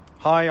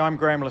Hi, I'm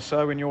Graham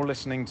Lasso, and you're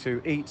listening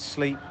to Eat,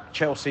 Sleep,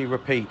 Chelsea,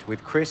 Repeat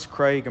with Chris,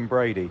 Craig, and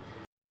Brady.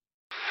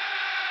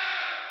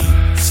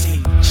 Eat,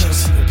 sleep,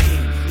 Chelsea, repeat.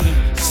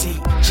 Eat,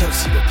 sleep,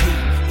 Chelsea, repeat.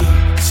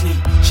 Eat,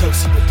 sleep,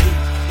 Chelsea, repeat.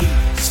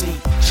 Eat,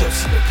 sleep,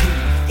 Chelsea, repeat.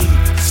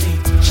 Eat,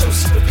 sleep,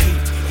 Chelsea,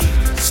 repeat.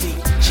 Eat,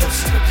 sleep,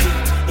 Chelsea,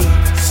 repeat.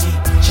 Eat,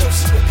 sleep,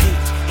 Chelsea, repeat.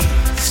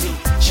 Eat,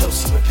 sleep,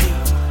 Chelsea,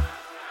 repeat.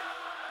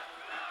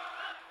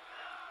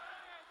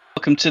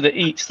 Welcome to the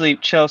Eat,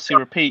 Sleep, Chelsea,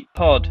 Repeat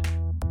pod.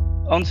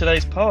 On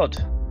today's pod,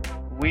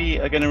 we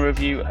are going to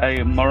review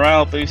a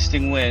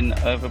morale-boosting win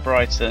over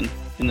Brighton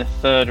in the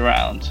third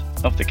round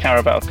of the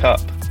Carabao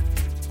Cup.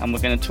 And we're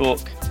going to talk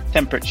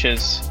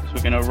temperatures, as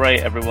we're going to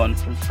rate everyone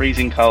from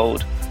freezing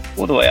cold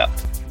all the way up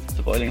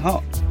to boiling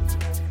hot.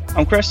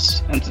 I'm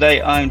Chris, and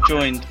today I'm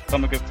joined by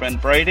my good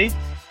friend Brady.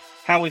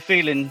 How are we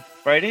feeling,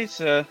 Brady? It's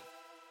a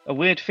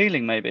weird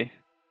feeling, maybe.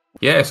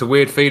 Yeah, it's a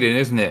weird feeling,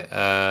 isn't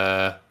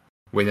it?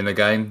 Winning a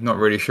game, not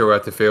really sure how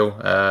to feel.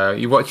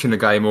 You're watching the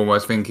game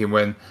almost thinking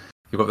when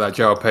you've got that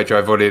João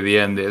Pedro volley at the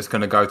end, it's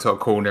going to go top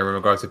corner and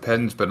we'll go to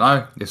pens. But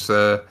no, it's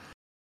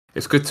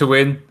good to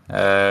win.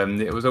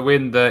 It was a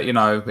win that, you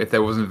know, if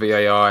there wasn't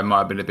VAR, it might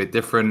have been a bit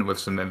different with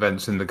some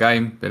events in the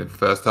game in the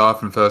first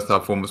half, and first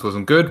half performance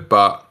wasn't good,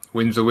 but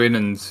win's a win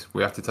and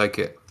we have to take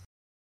it.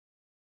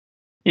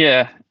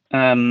 Yeah,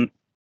 I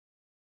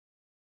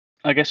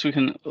guess we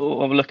can have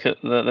a look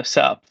at the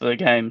setup for the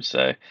game.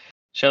 So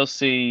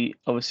Chelsea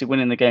obviously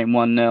winning the game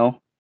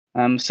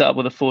 1-0, set up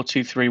with a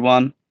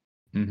 4-2-3-1.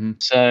 Mm-hmm.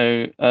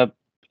 So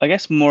I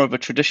guess more of a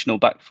traditional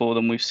back four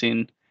than we've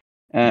seen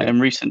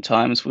in recent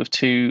times, with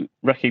two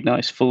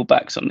recognised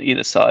fullbacks on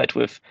either side,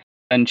 with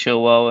Ben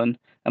Chilwell and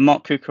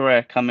Marc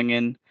Cucurella coming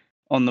in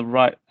on the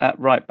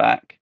right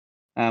back,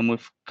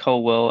 with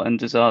Colwill and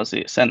Dizazi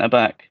at centre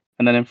back,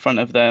 and then in front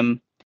of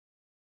them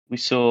we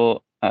saw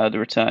the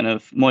return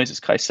of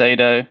Moises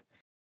Caicedo.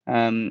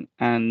 And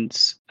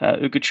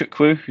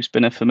Ugochukwu, who's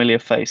been a familiar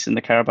face in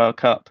the Carabao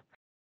Cup.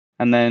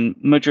 And then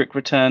Mudryk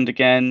returned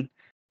again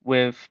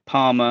with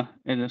Palmer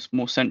in a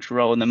more central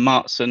role, and then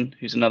Maatsen,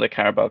 who's another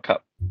Carabao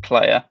Cup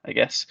player, I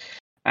guess,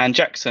 and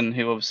Jackson,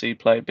 who obviously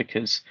played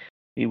because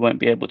he won't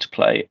be able to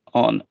play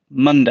on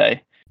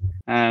Monday.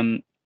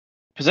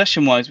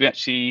 Possession-wise, we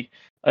actually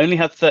only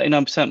had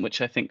 39%,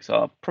 which I think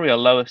are probably our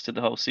lowest of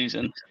the whole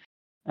season.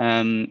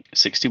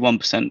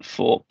 61%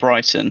 for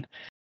Brighton.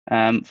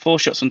 4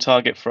 shots on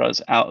target for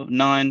us out of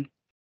 9.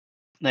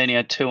 They only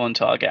had 2 on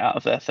target out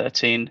of their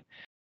 13,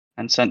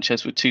 and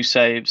Sanchez with 2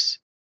 saves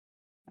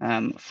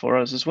for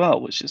us as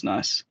well, which is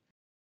nice.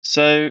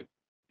 So,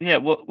 yeah,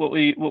 what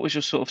was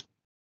your sort of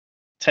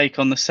take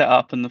on the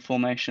setup and the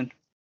formation?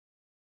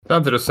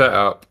 Down to the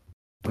setup.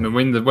 I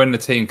mean, when the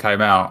team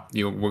came out,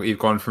 you've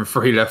gone from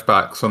 3 left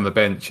backs on the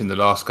bench in the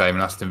last game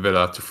in Aston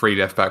Villa to 3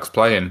 left backs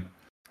playing.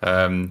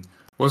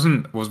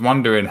 Was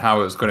wondering how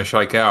it was going to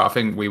shake out. I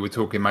think we were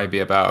talking maybe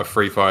about a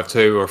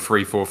 3-5-2 or a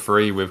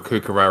 3-4-3 with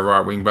Cucurella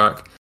right wing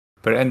back,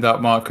 but it ended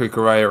up Marc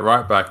Cucurella at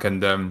right back,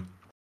 and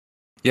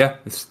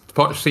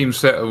Poch seems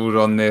settled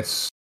on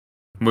this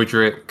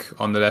Mudryk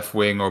on the left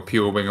wing or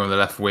pure wing on the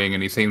left wing,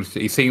 and he seems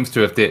to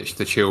have ditched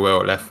the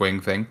Chilwell left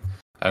wing thing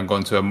and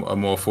gone to a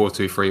more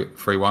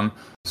 4-2-3-1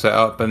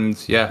 setup.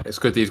 And yeah, it's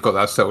good that he's got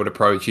that settled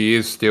approach. He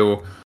is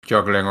still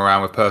juggling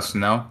around with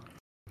personnel.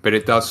 But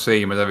it does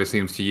seem, as ever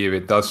seems to you,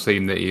 it does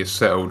seem that he is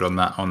settled on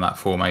that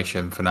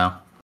formation for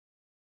now.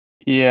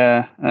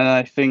 Yeah, and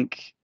I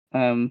think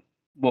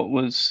what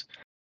was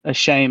a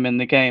shame in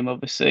the game,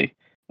 obviously,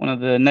 one of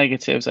the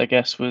negatives, I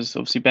guess, was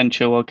obviously Ben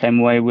Chilwell came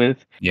away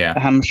with a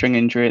hamstring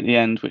injury at the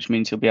end, which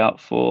means he'll be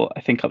out for, I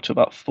think, up to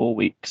about 4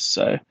 weeks.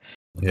 So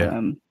we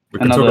can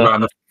talk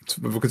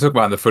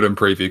about in the Fulham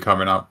preview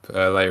coming up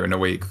later in the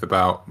week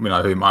about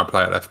who might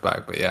play at left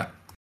back, but yeah.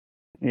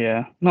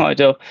 Yeah, not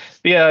ideal.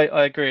 But yeah,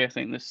 I agree. I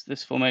think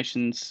this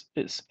formation's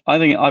I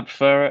think I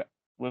prefer it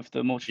with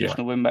the more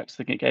traditional wing backs. I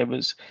think it gave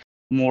us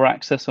more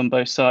access on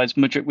both sides.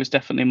 Mudryk was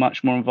definitely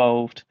much more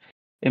involved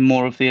in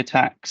more of the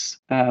attacks.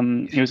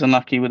 He was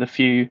unlucky with a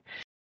few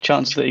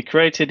chances that he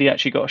created. He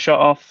actually got a shot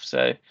off,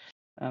 so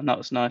that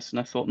was nice. And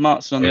I thought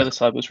Maatsen on the other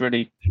side was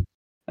really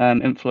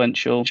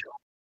influential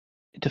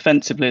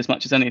defensively as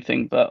much as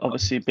anything, but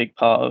obviously a big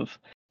part of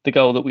the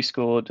goal that we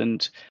scored,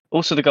 and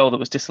also the goal that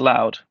was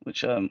disallowed,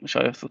 which I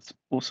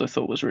also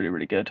thought was really,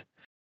 really good.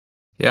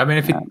 Yeah, I mean,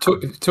 if you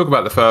talk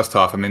about the first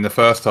half, I mean, the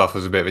first half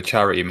was a bit of a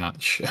charity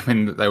match. I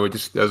mean, there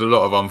was a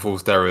lot of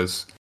unforced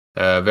errors,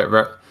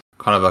 kind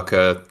of like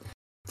a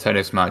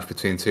tennis match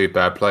between 2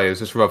 bad players.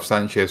 Just Rob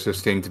Sanchez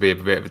just seemed to be a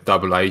bit of a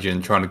double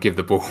agent, trying to give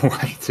the ball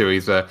away to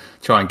his,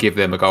 try and give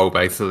them a goal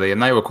basically,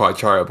 and they were quite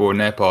charitable in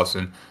their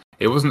passing.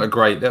 It wasn't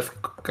that's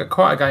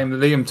quite a game.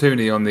 Liam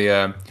Tooney on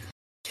the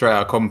Straight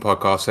Out Common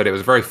podcast said it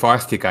was a very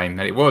feisty game,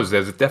 and it was.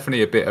 There's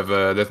definitely a bit of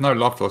there's no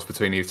love lost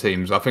between these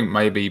teams. I think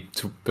maybe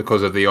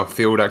because of the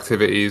off-field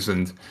activities,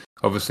 and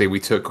obviously we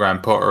took Graham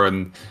Potter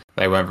and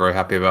they weren't very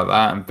happy about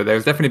that. But there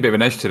was definitely a bit of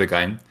an edge to the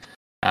game.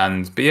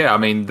 But yeah, I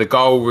mean, the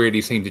goal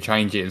really seemed to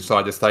change it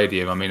inside the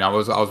stadium. I mean, I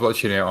was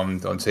watching it on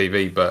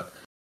TV, but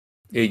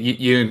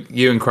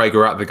You and Craig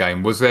were at the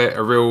game. Was there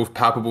a real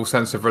palpable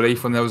sense of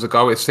relief when there was a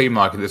goal? It seemed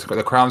like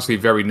the crowd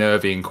seemed very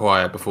nervy and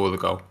quiet before the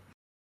goal.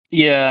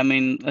 Yeah, I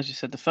mean, as you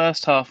said, the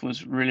first half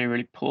was really,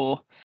 really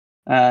poor.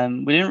 We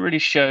didn't really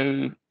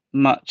show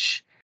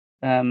much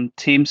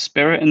team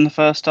spirit in the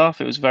first half.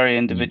 It was very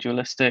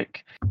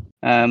individualistic.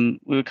 We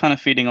were kind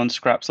of feeding on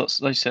scraps.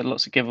 Like you said,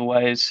 lots of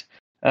giveaways.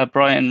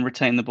 Brighton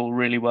retained the ball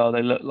really well.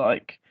 They looked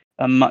like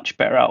a much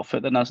better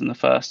outfit than us in the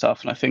first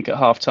half. And I think at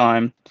half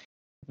time,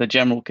 the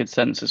general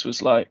consensus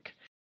was like,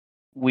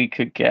 we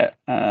could get,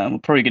 we're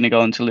probably going to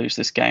go on to lose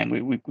this game.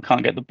 We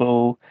can't get the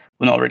ball.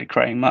 We're not really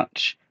creating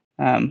much.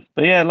 But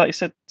yeah, like you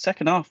said,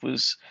 second half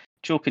was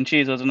chalk and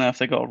cheese. I don't know if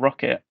they got a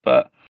rocket,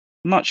 but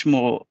much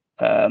more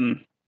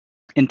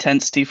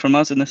intensity from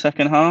us in the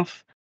second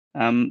half.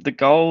 The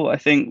goal, I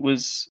think,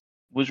 was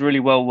really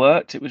well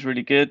worked. It was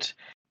really good.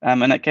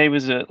 And it gave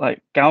us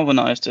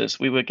galvanized us.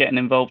 We were getting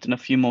involved in a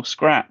few more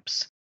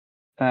scraps,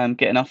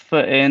 getting our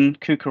foot in.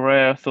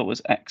 Cucurella I thought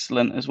was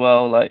excellent as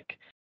well.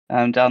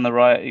 Down the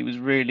right, he was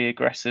really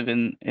aggressive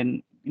in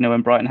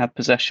when Brighton had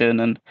possession.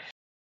 And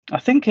I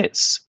think it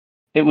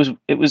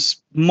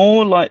was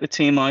more like the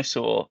team I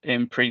saw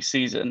in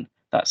pre-season,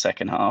 that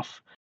second half,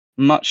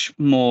 much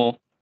more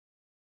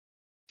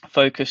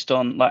focused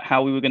on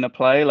how we were going to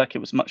play. It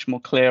was much more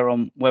clear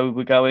on where we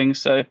were going.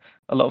 So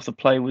a lot of the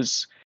play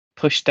was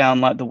pushed down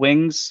the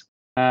wings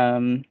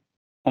on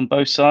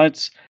both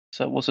sides.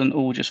 So it wasn't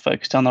all just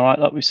focused down the right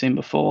like we've seen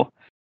before.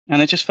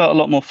 And it just felt a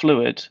lot more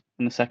fluid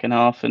in the second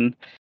half. And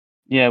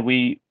yeah,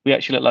 we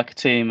actually looked like a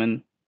team.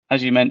 And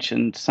as you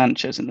mentioned,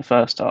 Sanchez in the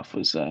first half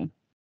was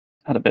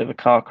had a bit of a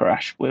car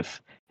crash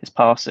with his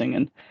passing.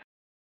 And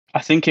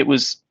I think it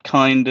was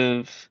kind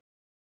of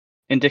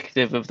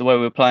indicative of the way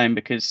we were playing,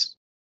 because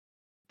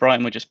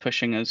Brighton were just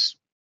pressing us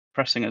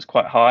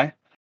quite high.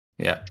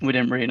 Yeah. We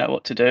didn't really know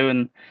what to do,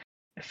 and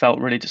it felt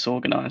really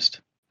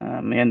disorganised. He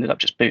ended up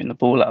just booting the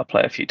ball out of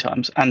play a few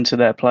times, and to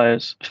their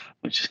players,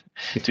 which,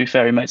 to be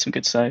fair, he made some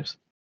good saves.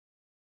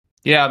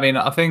 Yeah, I mean,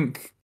 I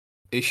think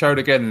it showed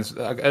again,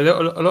 a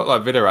lot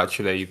like Villa,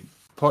 actually.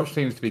 Poch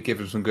seems to be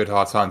given some good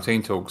hard-time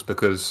team talks,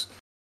 because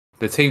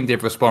the team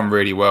did respond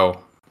really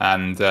well.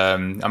 And, I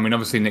mean,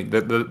 obviously, Nick,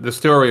 the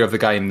story of the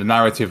game, the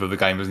narrative of the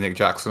game was Nick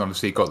Jackson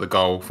obviously got the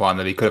goal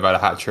finally. He could have had a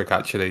hat-trick,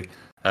 actually.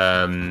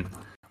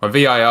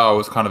 VAR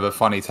was kind of a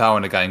funny tale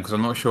in the game, because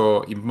I'm not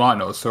sure, you might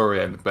not have saw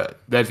it, but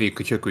Levi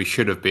Kuchukwu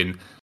should have been,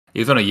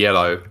 he was on a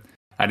yellow,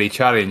 and he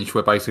challenged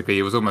where basically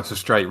it was almost a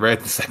straight red,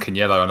 the second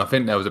yellow, and I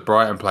think there was a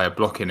Brighton player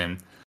blocking him.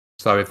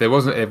 So if it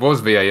was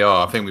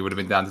VAR, I think we would have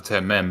been down to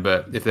 10 men.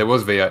 But if there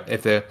was VAR,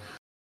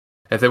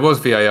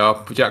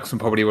 Jackson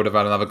probably would have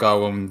had another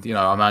goal, and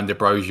Amanda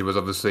Brozier was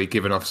obviously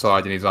given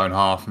offside in his own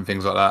half and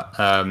things like that.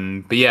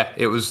 But yeah,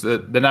 it was the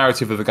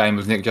narrative of the game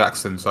was Nick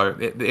Jackson, so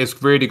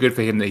it's really good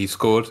for him that he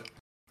scored.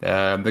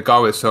 The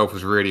goal itself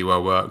was really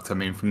well worked. I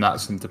mean, from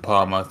Natson to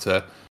Palmer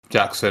to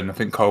Jackson, I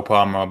think Cole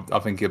Palmer, I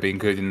think he'll be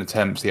included in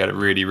attempts. He had a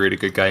really, really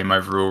good game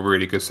overall,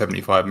 really good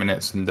 75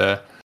 minutes, and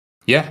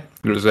yeah,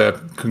 it was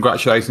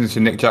congratulations to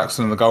Nick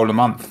Jackson on the goal of the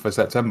month for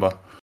September.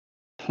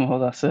 Well,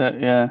 that's it.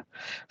 Yeah,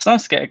 it's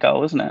nice to get a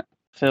goal, isn't it?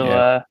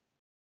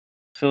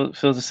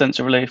 Feels a sense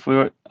of relief. We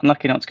were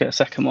unlucky not to get a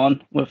second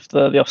one with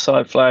the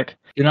offside flag.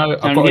 I've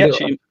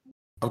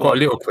got a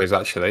little quiz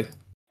actually.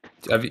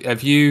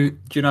 Have you?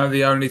 Do you know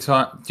the only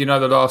time? Do you know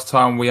the last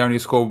time we only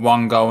scored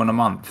one goal in a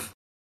month?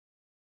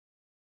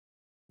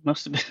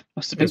 Must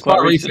have been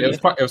quite recent. It was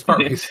quite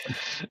recent.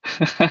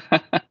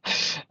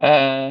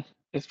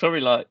 It's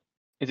probably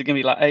is it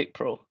going to be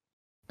April?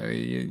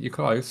 You're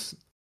close.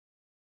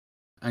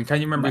 And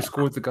can you remember who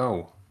scored the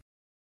goal?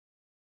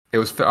 It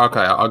was okay.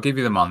 I'll give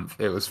you the month.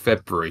 It was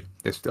February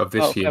of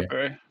this year.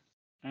 February.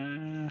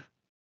 Can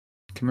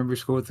you remember who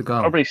scored the goal?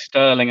 Probably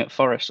Sterling at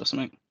Forest or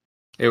something.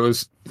 It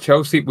was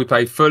Chelsea. We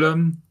played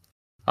Fulham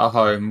at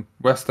home,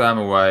 West Ham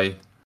away,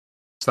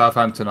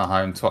 Southampton at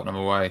home, Tottenham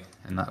away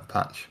in that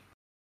patch.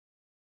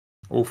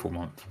 Awful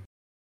month.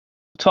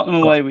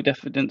 Tottenham away, we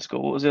definitely didn't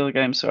score. What was the other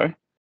game? Sorry.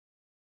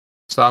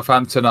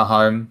 Southampton at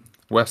home,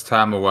 West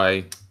Ham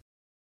away,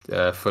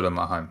 Fulham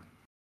at home.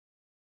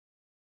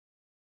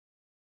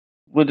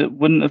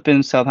 Wouldn't have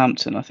been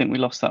Southampton. I think we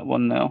lost that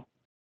 1-0.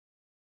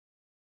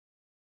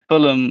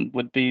 Fulham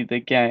would be the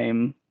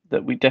game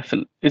that we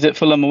definitely. Is it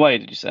Fulham away?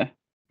 Did you say?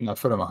 No,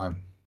 Fulham at home.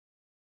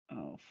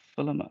 Oh,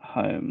 Fulham at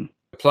home.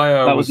 The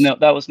player that was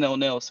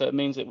 0-0. So it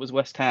means it was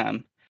West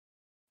Ham.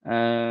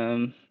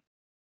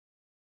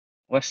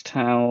 West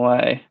Ham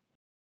away.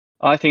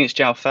 I think it's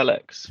João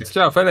Felix. It's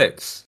João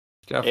Felix.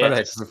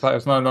 Felix. The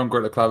player's no longer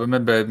at the club. I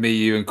remember me,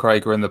 you, and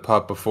Craig were in the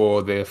pub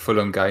before the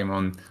Fulham game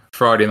on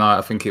Friday night,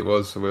 I think it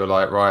was. So we were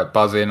right,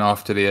 buzzing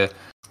after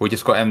we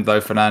just got Endo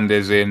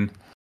Fernandez in.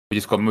 We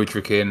just got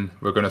Mudryk in.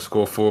 We're going to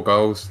score 4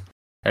 goals.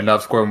 Ended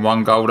up scoring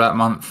 1 goal that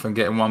month and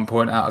getting 1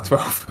 point out of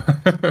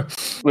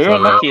 12. We were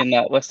unlucky in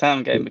that West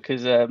Ham game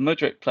because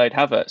Mudryk played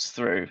Havertz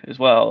through as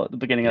well at the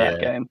beginning of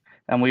that game.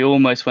 And we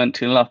almost went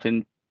 2-0 up.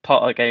 In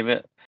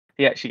Potter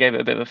he actually gave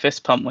it a bit of a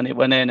fist pump when it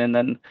went in, and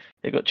then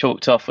it got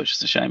chalked off, which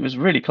is a shame. It was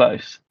really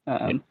close.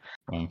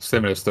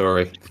 Similar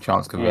story,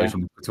 chance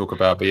conversion we talk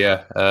about. But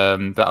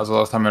that was the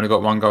last time we only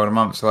got one goal in a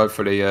month. So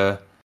hopefully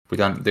we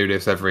don't do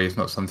this it's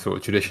not some sort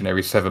of tradition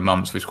every 7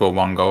 months we score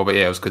one goal. But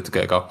it was good to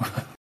get a goal.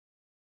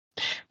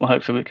 Well,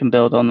 hopefully we can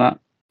build on that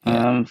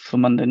for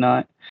Monday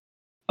night.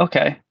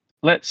 Okay,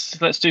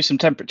 let's do some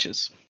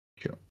temperatures.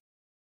 Sure.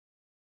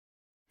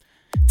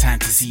 Time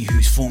to see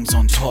whose form's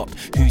on top,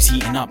 who's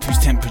heating up, whose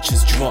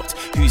temperature's dropped,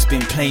 who's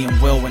been playing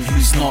well and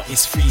who's not.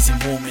 It's freezing,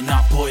 warming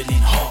up, boiling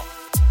hot.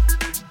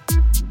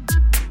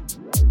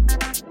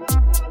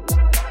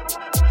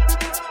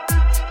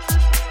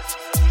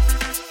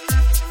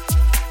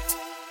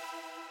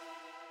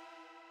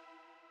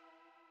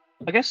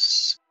 I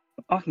guess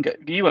I can go.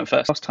 You went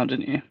first last time,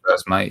 didn't you?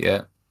 First, mate,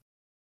 yeah.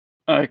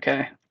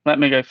 Okay, let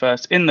me go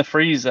first. In the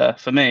freezer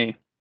for me,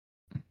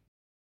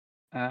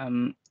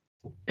 I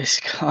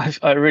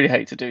really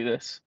hate to do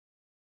this.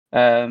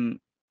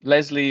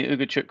 Leslie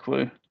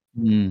Ugachukwu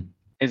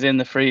is in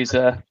the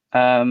freezer.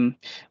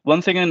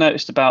 One thing I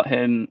noticed about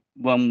him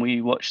when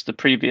we watched the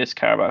previous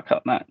Carabao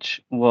Cup match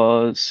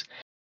was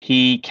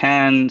he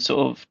can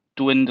sort of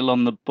dwindle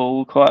on the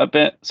ball quite a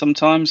bit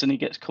sometimes, and he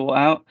gets caught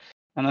out.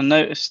 And I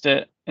noticed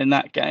it in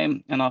that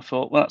game, and I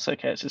thought, well, that's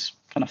okay. It's his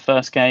kind of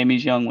first game.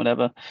 He's young,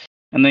 whatever.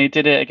 And then he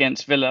did it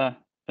against Villa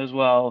as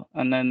well,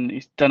 and then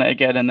he's done it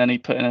again, and then he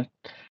put in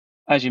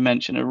as you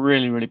mentioned, a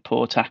really, really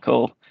poor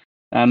tackle.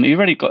 He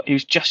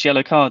was just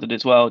yellow carded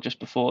as well just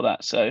before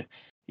that, so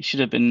he should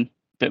have been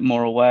a bit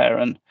more aware.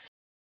 And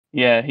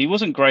yeah, he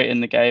wasn't great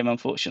in the game,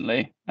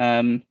 unfortunately.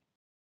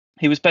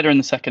 He was better in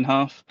the second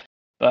half,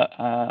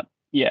 but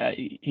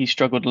he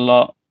struggled a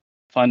lot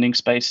finding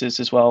spaces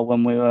as well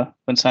when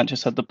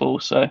Sanchez had the ball.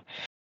 So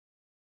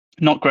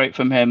not great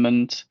from him.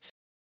 And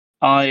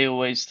I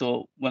always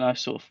thought when I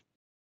sort of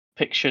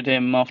pictured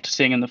him after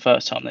seeing him the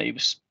first time that he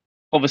was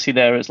obviously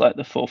there as like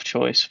the fourth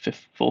or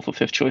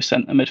fifth choice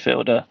centre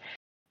midfielder.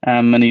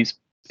 And he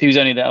was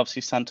only there.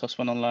 Obviously Santos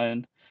went on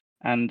loan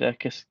and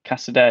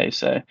Casadei.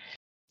 So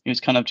he was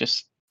kind of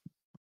just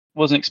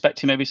wasn't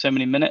expecting maybe so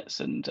many minutes.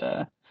 And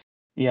I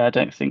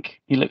don't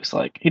think he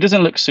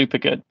doesn't look super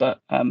good, but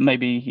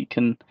maybe he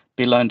can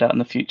be loaned out in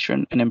the future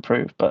and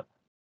improve, but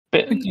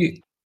bit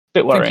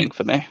worrying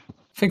for me. I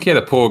think he had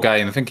a poor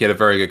game. I think he had a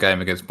very good game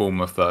against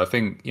Bournemouth, though. I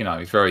think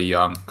he's very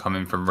young,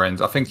 coming from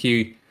Rennes. I think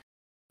he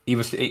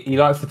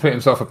likes to put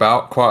himself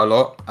about quite a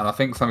lot, and I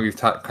think some of his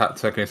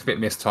tackling is a bit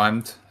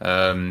mistimed.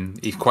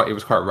 He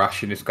was quite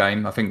rash in this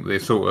game. I think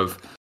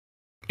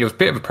he was a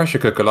bit of a pressure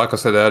cooker, like I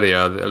said earlier.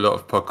 A lot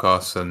of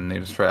podcasts and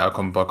even Straight Out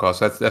Common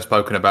podcasts, they're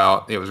spoken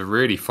about. It was a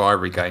really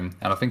fiery game,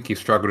 and I think he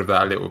struggled with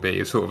that a little bit.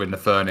 He was sort of in the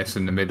furnace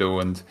in the middle,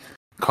 and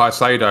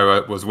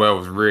Caicedo was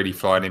really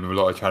flying in with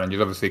a lot of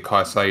challenges. Obviously,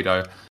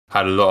 Caicedo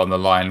had a lot on the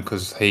line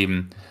because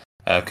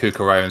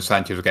Cucurella and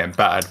Sanchez were getting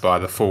battered by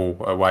the full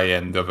away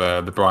end of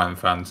the Brighton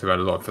fans who had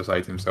a lot to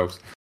say to themselves.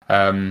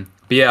 But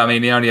yeah, I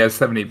mean, he only had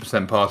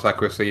 70% pass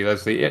accuracy.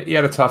 He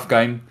had a tough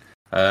game.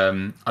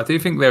 I do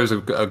think there was a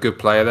good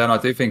player there, and I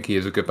do think he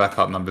is a good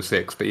backup number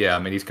 6. But yeah, I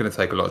mean, he's going to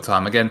take a lot of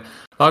time. Again,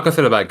 like I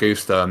said about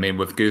Gusto, I mean,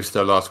 with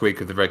Gusto last week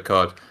with the red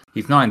card,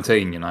 he's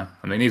 19, I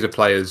mean, these are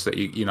players that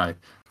you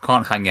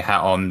can't hang your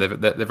hat on.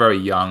 They're very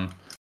young.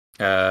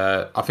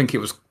 I think it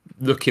was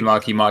looking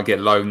like he might get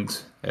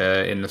loaned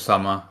in the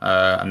summer,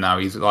 and now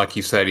he's, like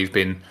you said, he's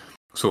been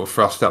sort of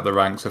thrust up the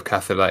ranks of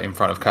Casadei in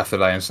front of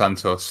Casadei and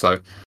Santos. So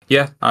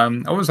yeah, I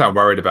wasn't that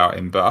worried about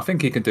him, but I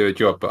think he can do a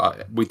job.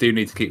 But we do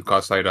need to keep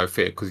Caicedo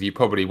fit because you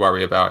probably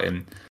worry about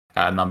him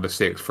at number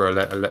 6 for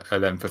a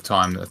length of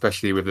time,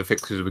 especially with the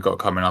fixtures we've got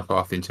coming up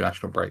after the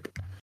international break.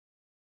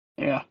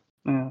 Yeah,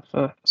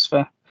 that's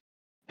fair.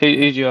 Who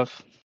do you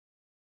have?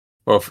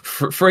 Well,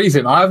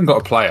 freezing. I haven't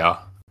got a player.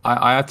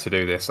 I had to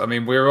do this. I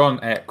mean, we're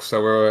on X,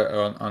 so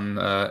we're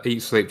on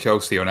Eat Sleep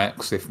Chelsea on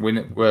X. If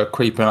we're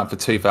creeping up for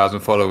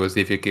 2,000 followers,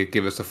 if you could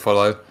give us a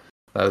follow.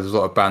 There's a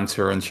lot of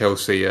banter and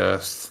Chelsea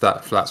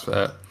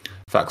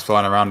facts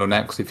flying around on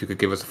X. If you could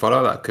give us a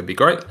follow, that could be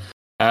great.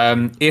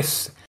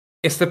 It's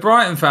the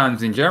Brighton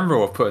fans in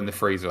general I've put in the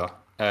freezer,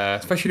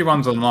 especially the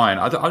ones online.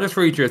 I'll just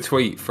read you a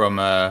tweet from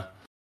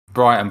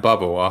Brighton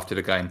Bubble after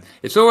the game.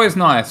 It's always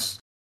nice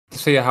to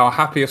see how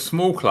happy a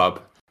small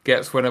club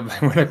gets when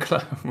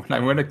they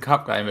win a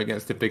cup game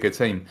against a bigger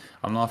team.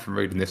 I'm laughing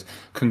reading this.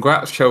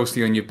 Congrats,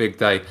 Chelsea, on your big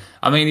day.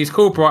 I mean, he's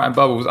called Brighton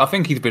Bubbles. I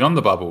think he's been on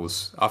the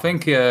Bubbles. I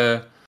think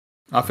the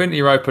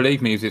Europa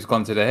League music's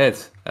gone to the head.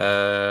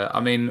 I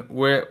mean,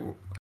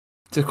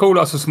 to call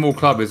us a small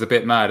club is a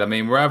bit mad. I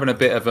mean, we're having a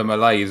bit of a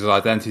malaise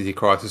identity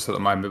crisis at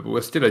the moment, but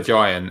we're still a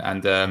giant.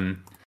 And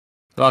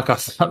like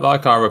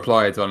I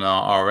replied on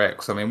our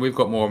RX, I mean, we've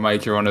got more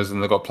major honours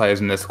than they've got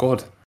players in their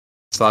squad.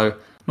 So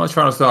I'm not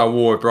trying to start a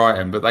war with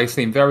Brighton, but they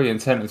seem very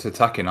intent on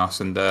attacking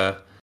us. And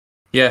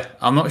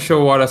I'm not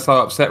sure why they're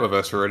so upset with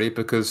us, really,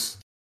 because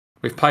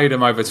we've paid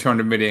them over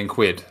 200 million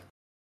quid.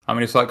 I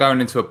mean, it's like going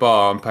into a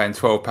bar and paying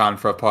 £12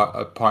 for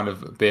a pint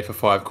of beer for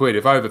 £5.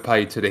 We've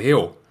overpaid to the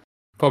hill.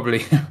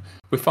 Probably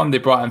we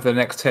funded Brighton for the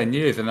next 10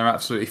 years, and they're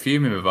absolutely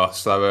fuming with us.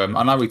 So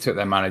I know we took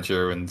their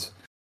manager, and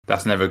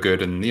that's never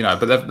good. And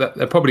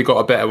they've probably got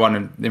a better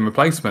one in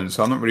replacement.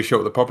 So I'm not really sure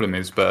what the problem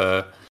is.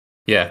 But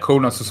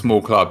calling us a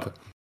small club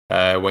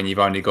when you've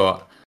only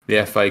got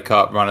the FA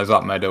Cup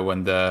runners-up medal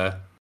and the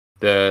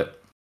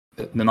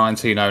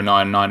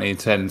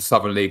 1909-1910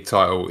 Southern League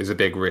title is a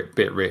bit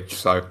rich.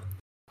 So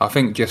I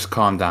think just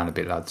calm down a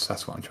bit, lads.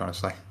 That's what I'm trying to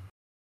say.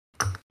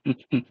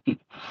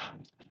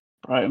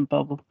 Brighton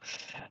bubble.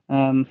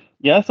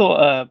 I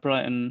thought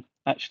Brighton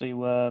actually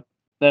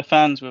their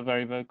fans were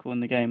very vocal in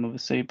the game,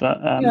 obviously,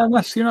 but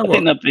I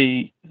think they'd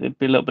be a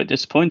little bit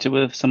disappointed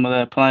with some of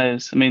their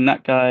players. I mean,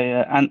 that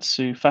guy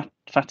Ansu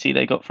Fati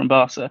they got from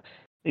Barca,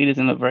 he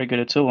doesn't look very good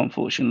at all,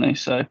 unfortunately.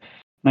 So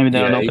maybe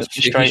they're a little bit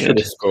frustrated.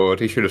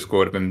 He should have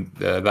scored. I mean,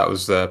 that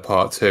was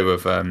part 2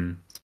 of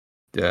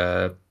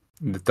the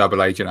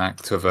double agent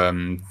act of.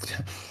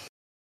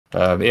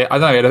 I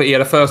don't know. He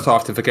had a first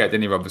half to forget,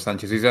 didn't he, Robert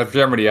Sanchez? He's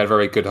generally had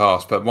very good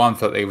halves, but one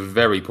thought he was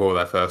very poor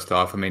that first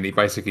half. I mean, he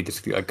basically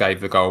just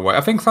gave the goal away.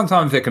 I think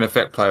sometimes it can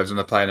affect players when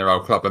they're playing their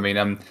old club. I mean,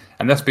 and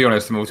let's be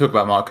honest, we'll talk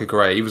about Marc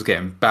Cucurella. He was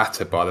getting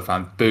battered by the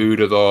fans,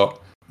 booed a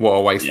lot. What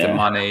a waste of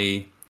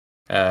money.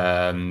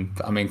 I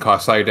mean,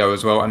 Caicedo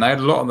as well, and they had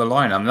a lot on the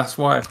line. And that's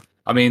why.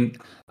 I mean,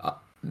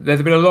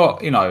 there's been a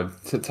lot,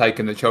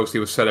 taken that Chelsea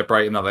was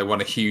celebrating that they won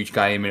a huge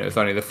game and it was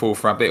only the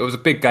 4th round. But it was a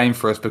big game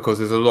for us because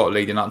there's a lot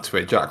leading up to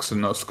it.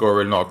 Jackson not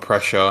scoring, a lot of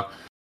pressure.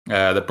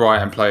 The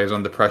Brighton players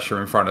under pressure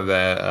in front of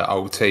their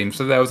old team.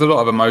 So there was a lot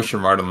of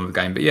emotion riding on the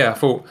game. But yeah, I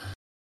thought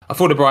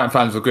the Brighton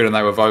fans were good and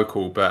they were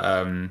vocal. But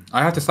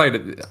I have to say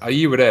that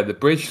you were there. The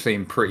bridge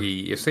seemed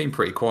pretty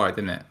quiet,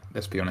 didn't it?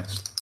 Let's be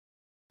honest.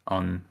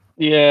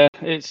 Yeah,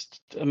 it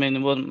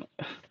wasn't.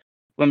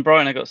 When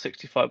Brighton got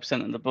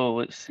 65% of the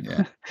ball, it's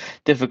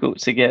difficult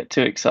to get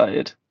too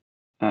excited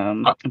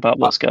about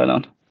what's going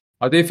on.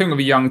 I do think with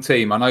a young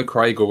team, I know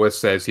Craig always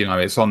says,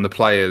 it's on the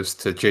players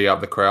to G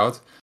up the crowd.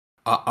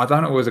 I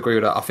don't always agree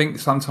with that. I think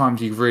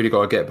sometimes you've really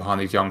got to get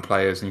behind these young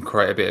players and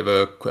create a bit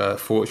of a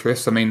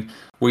fortress. I mean,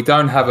 we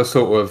don't have a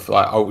sort of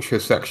like ultra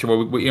section.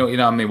 We what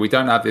I mean? We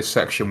don't have this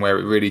section where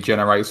it really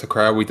generates a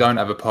crowd. We don't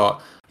have a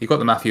part. You've got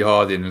the Matthew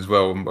Harding as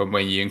well.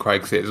 When you and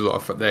Craig sit,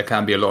 there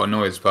can be a lot of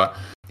noise, but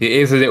it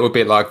is a little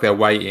bit like they're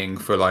waiting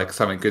for like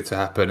something good to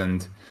happen,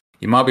 and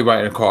you might be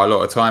waiting quite a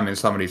lot of time in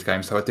some of these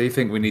games. So I do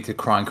think we need to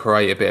try and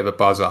create a bit of a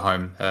buzz at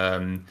home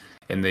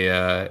in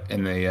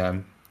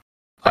the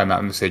home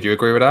atmosphere. Do you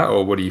agree with that,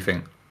 or what do you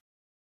think?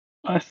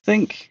 I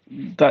think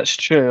that's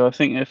true. I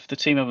think if the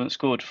team haven't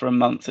scored for a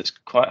month, it's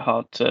quite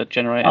hard to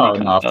generate any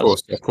kind of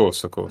buzz. Of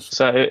course.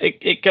 So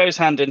it goes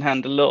hand in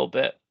hand a little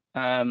bit.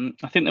 I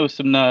think there was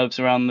some nerves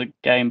around the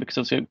game because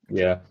obviously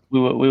we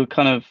were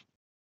kind of.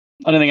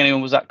 I don't think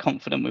anyone was that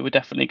confident we were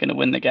definitely going to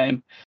win the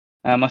game.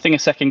 I think a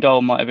second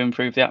goal might have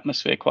improved the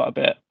atmosphere quite a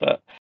bit,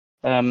 but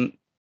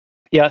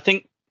I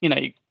think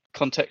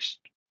context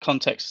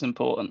is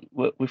important.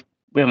 We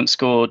haven't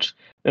scored,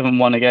 we haven't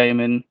won a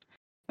game in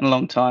a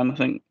long time. I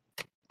think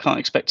can't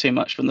expect too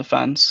much from the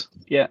fans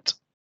yet.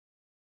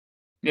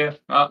 Yeah,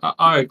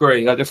 I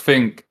agree. I just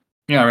think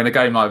in a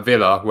game like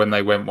Villa when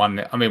they went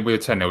 1-0, I mean we were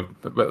 10-0,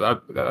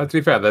 but to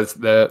be fair,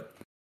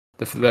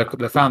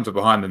 the fans are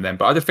behind them then.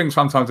 But I just think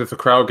sometimes if the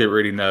crowd get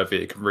really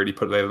nervy, it can really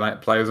put their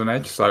players on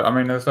edge. So, I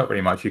mean, there's not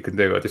really much you can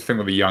do. I just think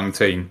with a young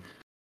team,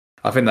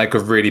 I think they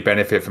could really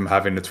benefit from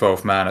having the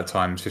 12th man at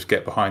times, just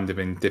get behind them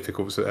in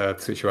difficult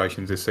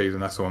situations this season.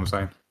 That's all I'm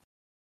saying.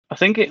 I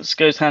think it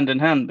goes hand in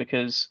hand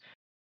because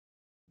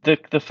the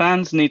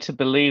fans need to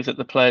believe that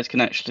the players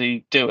can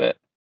actually do it.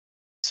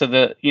 So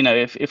that,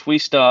 if we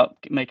start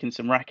making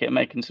some racket,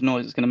 making some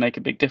noise, it's going to make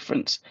a big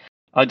difference.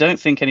 I don't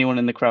think anyone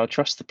in the crowd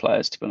trusts the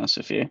players, to be honest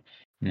with you.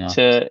 No.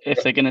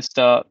 If they're going to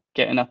start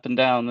getting up and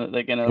down, that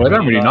they're going to. Well, I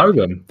don't really know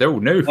them. They're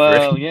all new.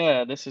 Well,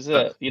 yeah, this is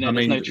it.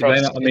 There's no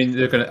trust.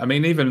 They're going to. I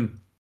mean, even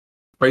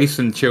Reece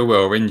and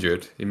Chilwell are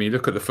injured. I mean,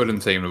 look at the Fulham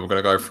team that we're going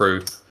to go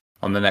through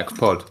on the next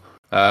pod.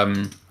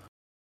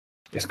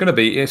 It's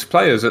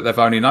players that they've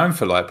only known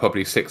for like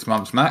probably 6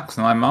 months max,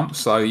 9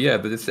 months. So yeah,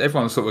 but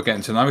everyone's sort of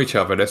getting to know each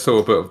other. There's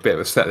sort of a bit of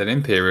a settling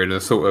in period.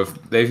 And sort of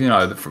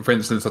for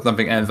instance, I don't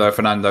think Enzo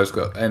Fernandez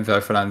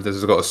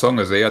has got a song,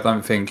 has he? I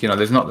don't think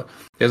there's a lot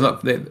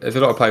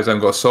of players who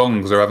haven't got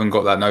songs or haven't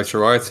got that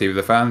notoriety with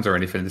the fans or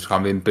anything. Just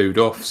kind of been booed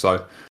off.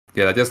 So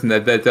yeah,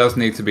 there does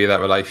need to be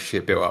that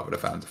relationship built up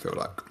with the fans. I feel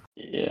like.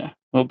 Yeah.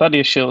 Well, Buddy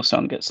Ashill's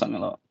song gets sung a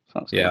lot.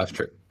 Yeah, that's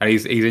true, and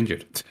he's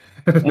injured.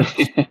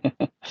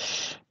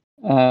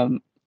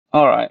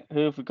 All right,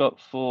 who have we got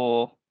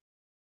for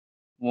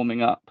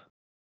warming up?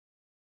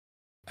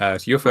 So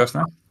you're first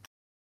now.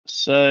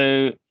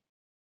 So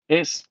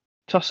it's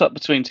toss up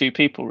between two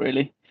people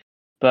really,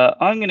 but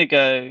I'm going to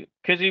go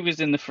because he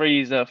was in the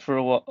freezer for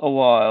a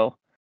while.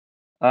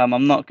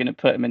 I'm not going to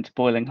put him into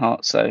boiling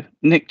hot. So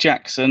Nick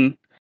Jackson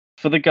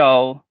for the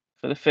goal,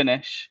 for the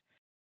finish.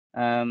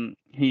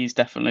 He's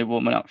definitely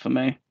warming up for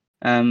me.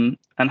 And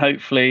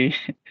hopefully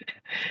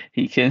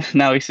he can.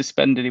 Now he's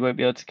suspended, he won't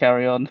be able to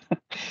carry on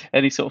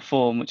any sort of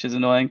form, which is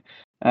annoying.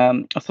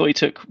 I thought he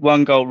took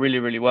one goal really,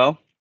 really well.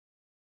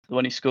 The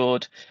one he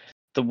scored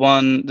the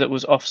one that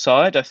was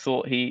offside, I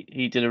thought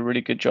he did a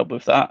really good job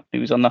with that. He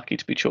was unlucky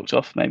to be chalked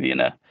off, maybe in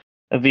a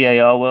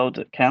VAR world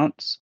that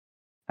counts.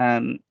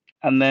 And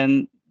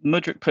then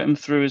Mudryk put him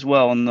through as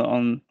well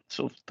on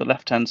sort of the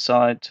left hand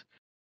side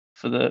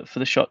for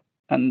the shot,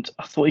 and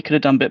I thought he could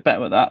have done a bit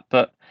better with that,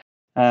 but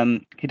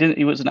he didn't.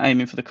 He wasn't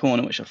aiming for the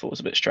corner, which I thought was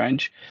a bit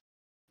strange.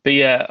 But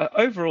yeah,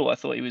 overall, I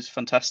thought he was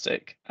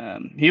fantastic.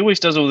 He always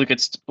does all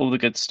the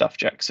good stuff.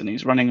 Jackson.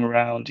 He's running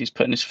around. He's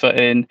putting his foot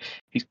in.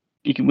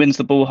 He wins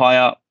the ball high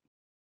up.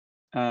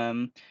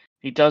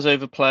 He does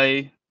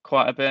overplay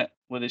quite a bit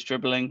with his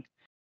dribbling.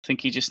 I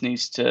think he just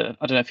needs to.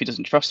 I don't know if he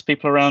doesn't trust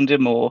people around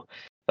him, or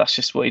that's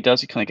just what he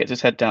does. He kind of gets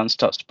his head down,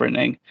 starts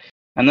sprinting,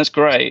 and that's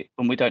great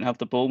when we don't have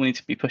the ball. We need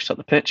to be pushed up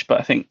the pitch. But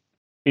I think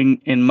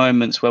in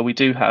moments where we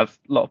do have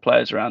a lot of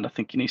players around, I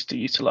think he needs to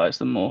utilise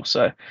them more.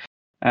 So.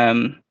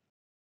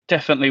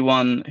 Definitely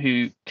one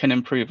who can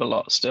improve a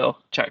lot still,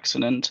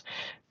 Jackson, and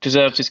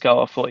deserves his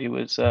goal. I thought he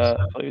was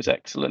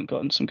excellent,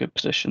 got in some good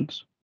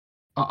positions.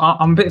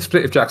 I'm a bit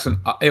split with Jackson.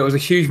 It was a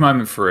huge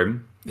moment for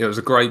him. It was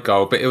a great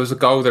goal, but it was a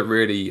goal that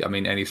really, I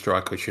mean, any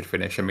striker should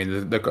finish. I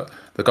mean,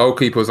 the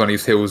goalkeeper was on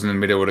his heels in the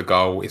middle of the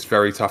goal. It's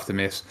very tough to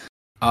miss.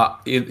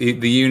 The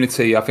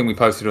unity, I think we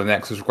posted on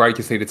X, it was great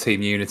to see the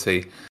team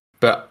unity.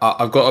 But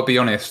I've got to be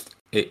honest,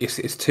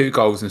 it's 2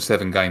 goals in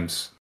 7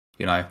 games,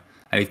 you know,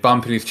 and he's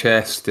bumping his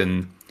chest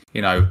and,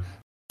 you know,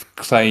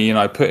 saying, you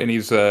know, putting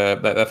his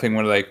that thing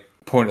when they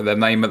point at their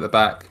name at the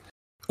back.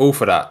 All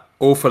for that.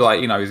 All for, like,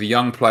 you know, he's a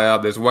young player.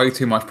 There's way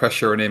too much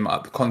pressure on him.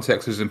 The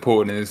context is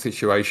important in this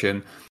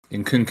situation.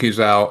 Nkunku's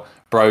out,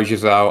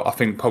 Brogier's out. I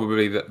think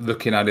probably that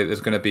looking at it,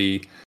 there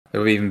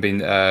have even been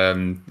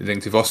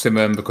linked with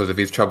Osimhen because of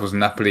his troubles in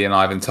Napoli and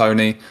Ivan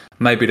Toney.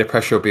 Maybe the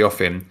pressure will be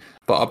off him.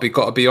 But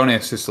got to be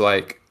honest, it's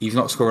like he's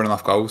not scoring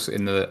enough goals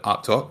in the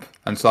up top,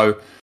 and so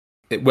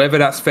whether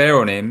that's fair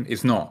on him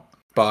is not.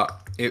 But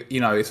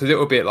it's a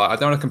little bit like, I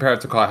don't want to compare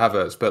it to Kai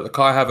Havertz, but the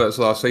Kai Havertz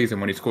last season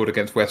when he scored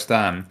against West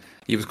Ham,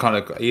 he was kind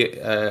of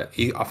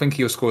I think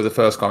he was scored the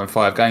first goal in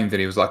 5 games, and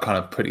he was like kind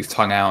of put his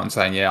tongue out and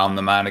saying, "Yeah, I'm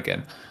the man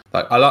again."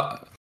 Like, I like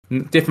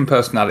different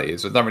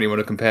personalities. I don't really want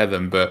to compare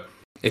them, but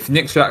if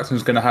Nick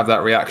Jackson's going to have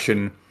that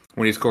reaction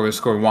when he's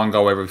scoring 1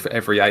 goal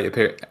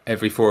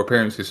every 4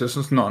 appearances, it's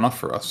just not enough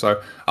for us. So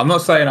I'm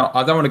not saying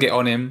I don't want to get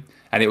on him,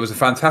 and it was a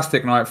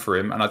fantastic night for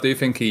him, and I do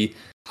think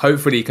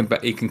hopefully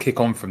he can kick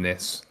on from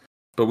this.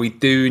 But we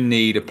do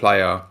need a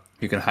player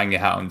who can hang your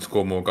hat and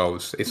score more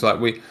goals. It's like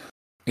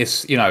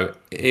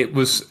it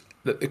was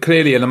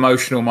clearly an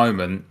emotional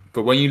moment,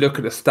 but when you look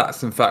at the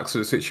stats and facts of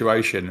the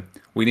situation,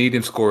 we need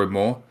him scoring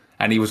more.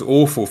 And he was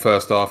awful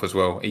first half as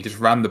well. He just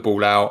ran the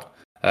ball out.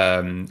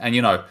 And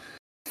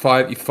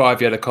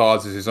 5 yellow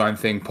cards is his own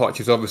thing. Poch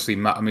is obviously,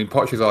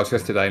 Poch was asked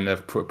yesterday in the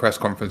press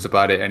conference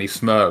about it, and he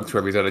smirked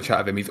wherever he's had a chat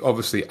with him. He's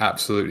obviously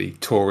absolutely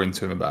tore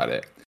into him about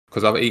it.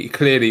 Because he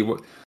clearly,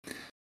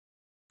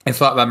 it's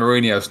like that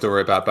Mourinho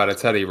story about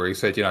Balotelli where he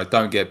said,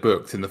 don't get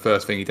booked, and the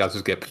first thing he does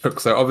is get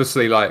booked. So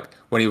obviously, like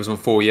when he was on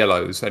 4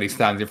 yellows and he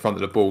stands in front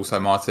of the ball so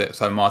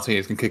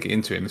Martinez can kick it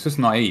into him, it's just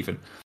naive. And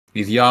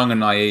he's young and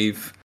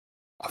naive.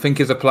 I think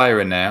he's a player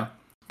in there,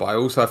 but I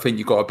also think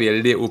you've got to be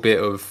a little bit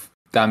of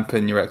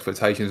dampen your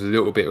expectations a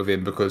little bit with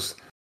him, because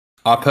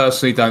I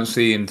personally don't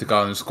see him to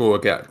go and score,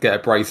 get a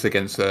brace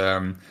against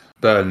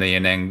Burnley,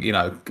 and then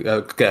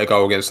get a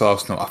goal against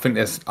Arsenal. I think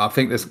there's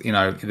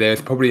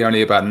probably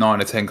only about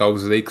 9 or 10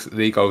 goals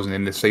league goals in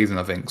him this season,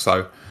 I think.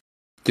 So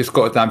just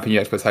got to dampen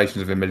your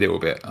expectations of him a little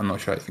bit. I'm not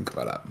sure how you think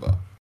about that, but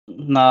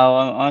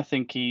no, I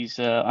think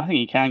I think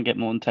he can get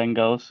more than 10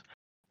 goals.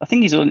 I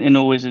think he's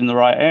always in the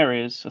right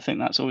areas. I think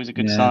that's always a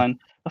good sign.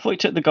 I thought he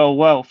took the goal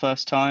well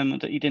first time,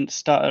 that he didn't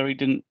stutter, he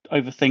didn't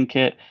overthink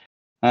it.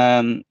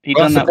 That's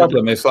the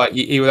problem. It's like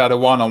he had a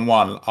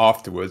 1-on-1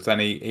 afterwards, and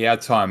he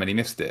had time and he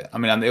missed it. I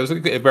mean, it was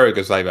a very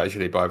good save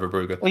actually by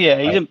Verbrugge. Well, yeah,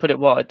 he didn't put it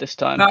wide this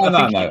time. No.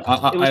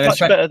 It was much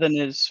better than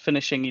his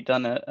finishing he'd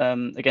done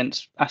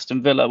against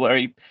Aston Villa,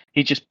 where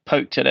he just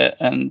poked at it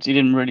and he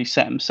didn't really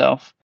set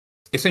himself.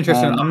 It's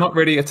interesting. I'm not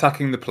really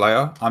attacking the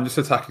player. I'm just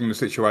attacking the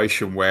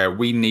situation where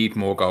we need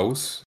more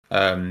goals,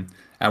 and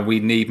we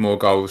need more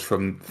goals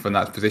from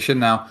that position.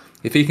 Now,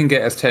 if he can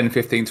get us 10,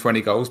 15,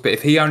 20 goals, but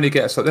if he only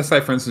gets, let's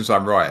say, for instance,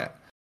 I'm right,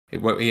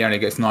 he only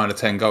gets 9 or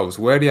 10 goals,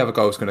 where are the other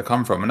goals going to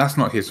come from? And that's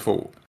not his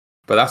fault.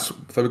 But so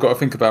we've got to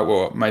think about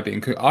I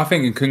think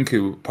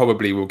Nkunku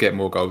probably will get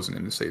more goals than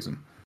him this season.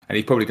 And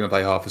he's probably going to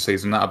play half a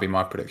season. That'll be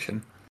my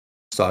prediction.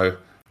 So,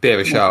 bit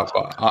of a shout.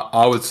 But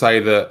I would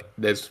say that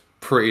there's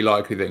pretty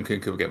likely that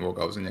Nkunku will get more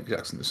goals than Nick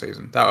Jackson this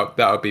season. That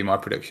would be my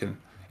prediction.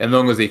 As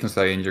long as he can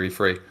stay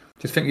injury-free.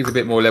 Just think he's a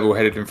bit more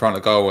level-headed in front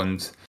of goal.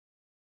 And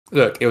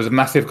look, it was a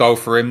massive goal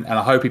for him, and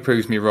I hope he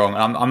proves me wrong.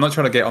 I'm not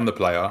trying to get on the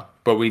player,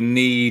 but we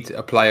need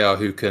a player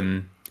who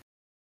can,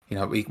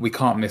 we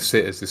can't miss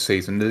sitters this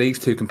season. The league's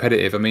too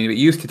competitive. I mean, it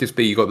used to just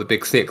be you got the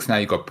big 6. Now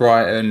you've got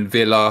Brighton,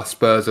 Villa,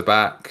 Spurs are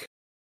back,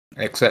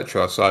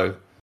 etc. So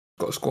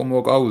got to score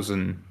more goals,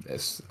 and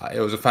it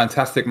was a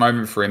fantastic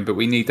moment for him. But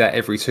we need that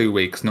every 2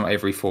 weeks, not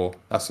every 4.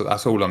 That's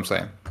all I'm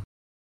saying.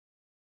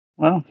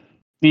 Well,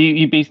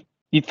 you'd be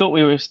You thought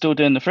we were still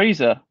doing the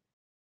freezer?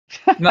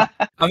 No,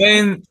 I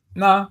mean,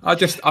 no. I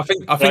think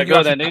Right, you go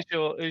on have then.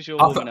 to. Who's your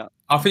warming up?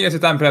 I think you have to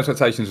dampen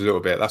expectations a little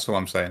bit. That's what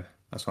I'm saying.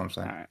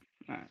 All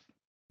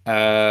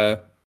right.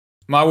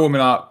 My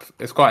warming up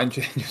is quite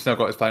interesting. I've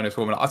got his bonus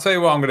warming up. I'll tell you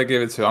what I'm going to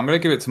give it to. I'm going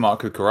to give it to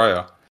Mark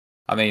Cucurella.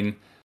 I mean,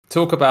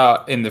 talk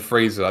about in the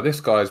freezer.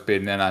 This guy's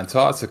been in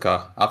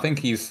Antarctica. I think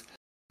he's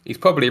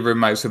probably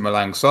roommates with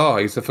Malang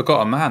Sarr. He's a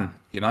forgotten man,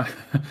 you know.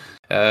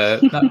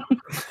 No,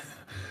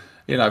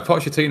 you know,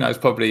 Pochettino's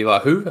probably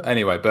like who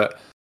anyway. But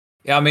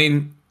yeah, I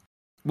mean,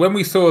 when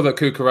we saw that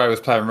Cucurella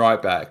was playing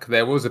right back,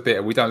 there was a bit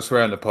of, we don't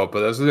swear in the pod, but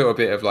there was a little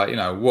bit of like, you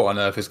know, what on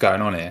earth is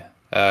going on here?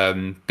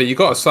 But you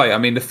got to say, I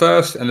mean, the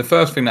first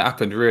thing that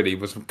happened really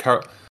was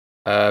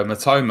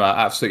Matoma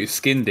absolutely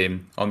skinned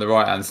him on the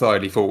right hand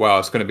side. He thought, wow,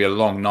 it's going to be a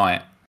long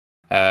night,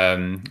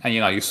 and you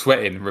know, you're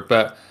sweating.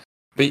 But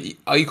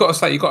you got to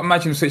say, you got to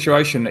imagine the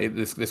situation that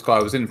this guy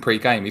was in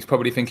pre-game. He's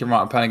probably thinking,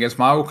 right, I'm playing against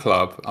my old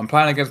club. I'm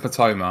playing against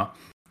Matoma.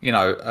 You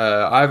know,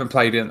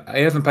 he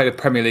hasn't played a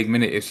Premier League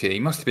minute this year. He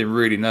must have been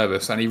really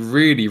nervous, and he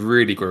really,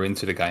 really grew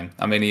into the game.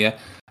 I mean,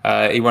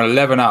 he won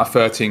 11 out of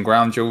 13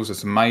 ground duels.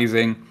 That's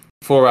amazing.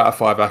 4 out of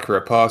 5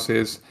 accurate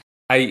passes,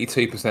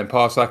 82%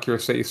 pass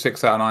accuracy,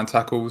 6 out of 9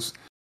 tackles.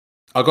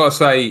 I've got to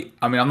say,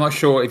 I mean, I'm not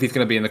sure if he's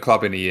going to be in the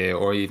club in a year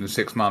or even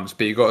 6 months,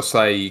 but you've got to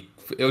say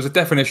it was a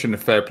definition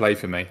of fair play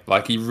for me.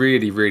 Like, he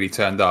really, really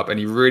turned up and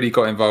he really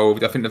got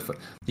involved. I think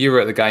you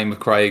were at the game with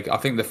Craig. I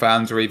think the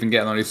fans were even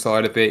getting on his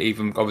side a bit.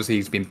 Even, obviously,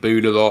 he's been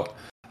booed a lot.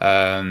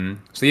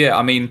 So, yeah,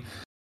 I mean,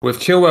 with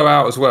Chilwell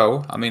out as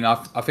well, I mean, I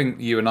think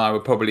you and I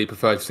would probably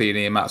prefer to see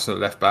Ian Maatsen at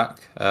left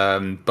back,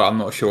 but I'm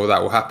not sure that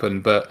will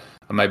happen. But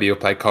maybe he'll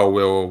play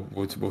Colwill.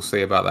 We'll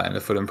see about that in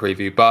the Fulham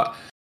preview. But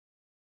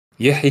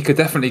yeah, he could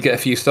definitely get a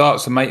few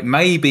starts and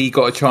maybe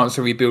got a chance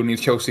of rebuilding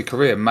his Chelsea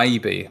career.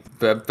 Maybe,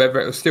 but it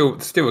was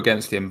still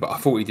against him. But I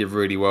thought he did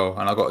really well,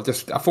 and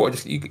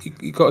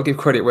you got to give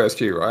credit where it's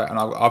due, right?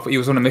 And he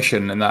was on a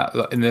mission, and that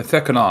in the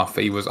second half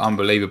he was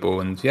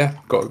unbelievable, and yeah,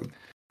 got.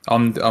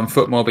 On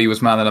FootMob, he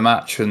was man of the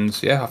match,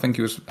 and yeah, I think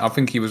he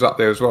was up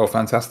there as well.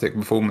 Fantastic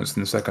performance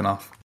in the second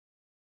half.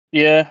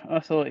 Yeah, I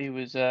thought he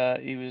was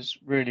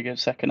really good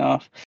second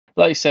half.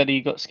 Like you said,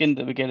 he got skinned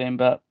at the beginning,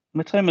 but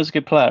Matoma's a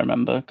good player.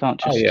 Remember, can't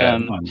just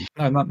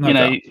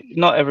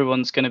not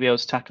everyone's going to be able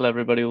to tackle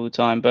everybody all the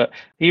time, but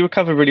he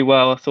recovered really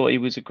well. I thought he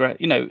was a great.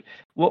 You know,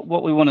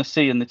 what we want to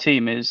see in the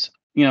team is,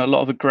 you know, a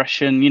lot of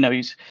aggression. You know,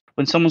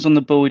 when someone's on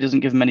the ball, he doesn't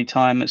give them any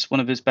time. It's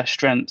one of his best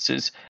strengths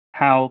is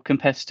how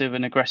competitive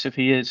and aggressive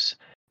he is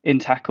in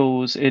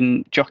tackles,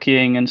 in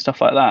jockeying and stuff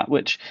like that,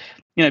 which,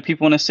 you know,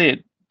 people want to see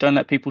it. Don't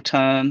let people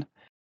turn.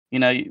 You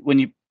know, when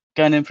you're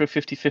going in for a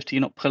 50-50,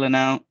 you're not pulling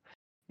out.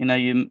 You know,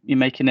 you're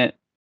making it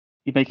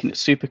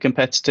super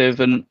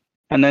competitive, and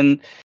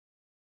then,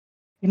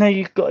 you know,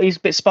 he's a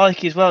bit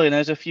spiky as well. You know,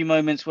 there's a few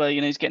moments where, you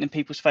know, he's getting in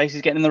people's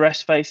faces, getting in the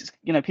rest's faces.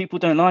 You know, people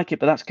don't like it,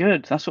 but that's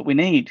good. That's what we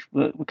need.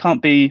 We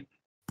can't be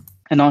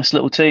a nice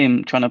little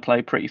team trying to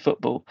play pretty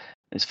football.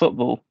 It's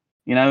football.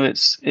 You know,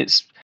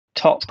 it's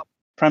top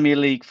Premier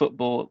League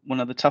football,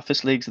 one of the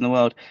toughest leagues in the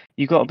world.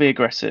 You've got to be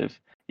aggressive.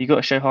 You've got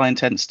to show high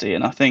intensity,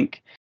 and I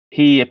think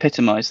he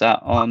epitomised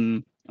that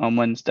on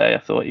Wednesday. I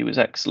thought he was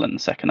excellent in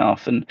the second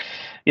half, and,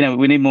 you know,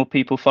 we need more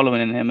people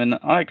following in him. And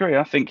I agree.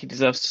 I think he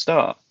deserves to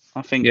start.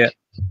 I think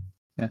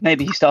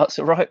maybe he starts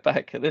at right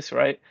back at this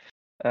rate,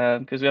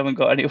 because we haven't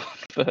got anyone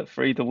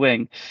for either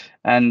wing,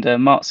 and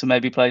Maatsen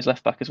maybe plays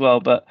left back as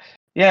well. But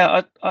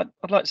yeah, I'd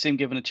like to see him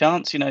given a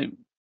chance. You know,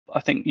 I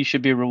think you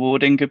should be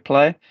rewarding good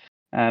play.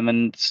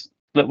 And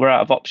look, we're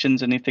out of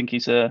options, and I think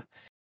he's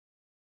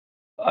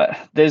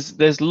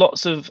there's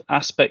lots of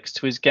aspects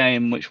to his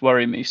game which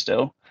worry me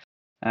still.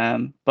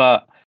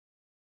 But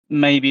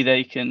maybe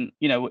they can,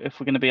 you know, if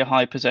we're going to be a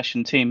high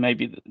possession team,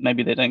 maybe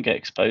they don't get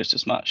exposed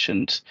as much,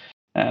 and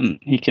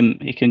he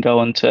can go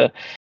on to,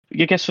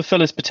 I guess,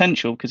 fulfill his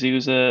potential, because he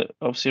was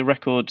obviously a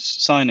record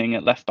signing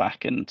at left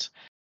back, and,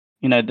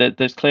 you know,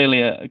 there's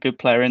clearly a good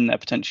player in there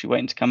potentially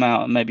waiting to come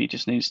out, and maybe he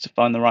just needs to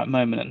find the right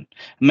moment. And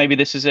maybe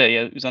this is it.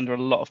 He was under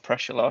a lot of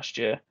pressure last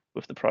year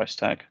with the price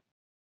tag.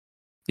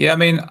 Yeah,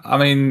 I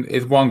mean,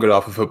 it's one good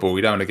half of football.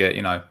 We don't want to get,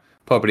 you know,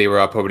 probably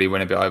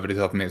went a bit over the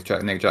top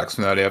of Nick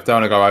Jackson earlier. I don't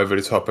want to go over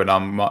the top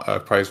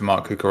and praise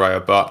Mark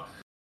Cucurella, but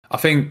I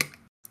think,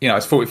 you know,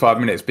 it's 45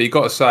 minutes, but you've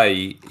got to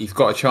say he's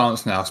got a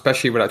chance now,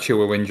 especially with that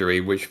Chilwell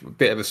injury, which a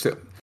bit of a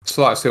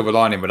slight silver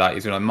lining with that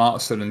is, you know,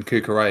 Maatsen and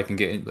Cucurella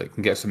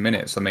can get some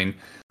minutes. I mean,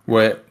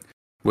 we've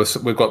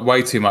got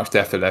way too much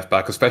depth at left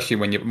back, especially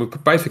when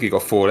we've basically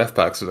got 4 left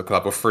backs at the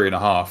club, or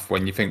 3.5.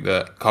 When you think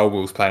that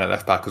Colwell's playing at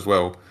left back as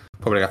well,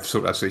 probably have to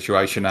sort that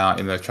situation out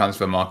in the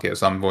transfer market at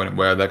some point,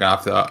 where they're going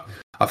to have to.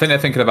 I think they're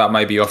thinking about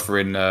maybe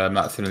offering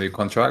Maatsen a new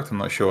contract. I'm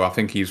not sure. I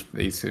think he's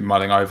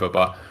mulling over,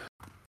 but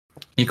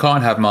you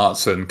can't have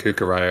Maatsen,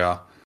 Cucurella,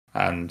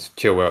 and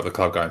Chilwell at the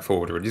club going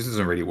forward. It just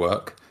doesn't really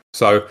work.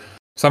 So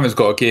something's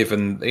got to give,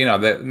 and, you know,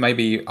 that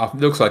maybe it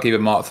looks like either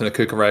Maatsen or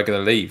Cucurella are going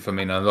to leave. I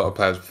mean, a lot of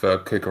players prefer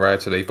Cucurella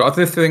to leave, but I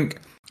just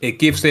think it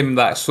gives him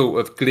that sort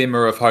of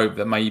glimmer of hope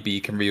that maybe he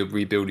can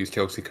rebuild his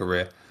Chelsea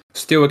career.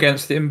 still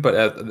against him.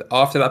 But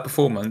after that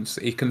performance,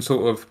 he can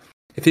sort of,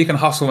 if he can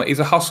hustle, he's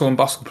a hustle and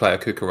bustle player,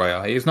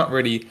 Cucurella. He's not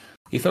going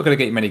to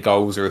get many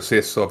goals or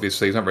assists,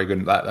 obviously. He's not very good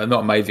at that. They're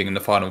not amazing in the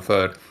final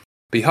third.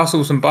 But he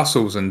hustles and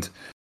bustles. And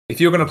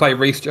if you're going to play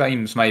Reece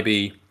James,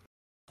 maybe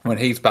when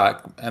he's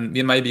back, and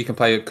maybe you can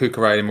play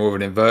Cucurella in more of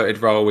an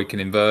inverted role. We can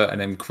invert, and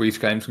then Reece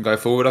James can go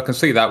forward. I can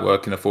see that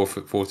working a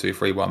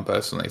 4-2-3-1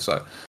 personally.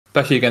 So,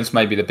 especially against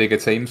maybe the bigger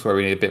teams where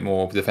we need a bit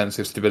more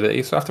defensive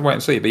stability. So I have to wait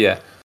and see. But yeah,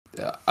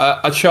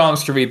 a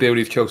chance to rebuild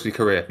his Chelsea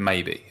career,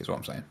 maybe, is what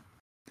I'm saying.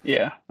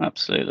 Yeah,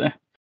 absolutely.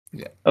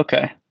 Yeah.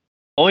 Okay.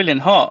 Boiling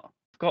hot.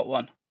 I've got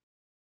one.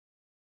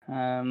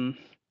 I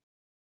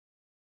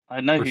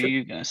know who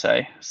you're going to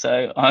say,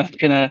 so I'm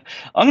gonna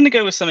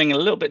go with something a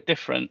little bit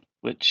different,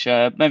 which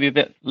maybe a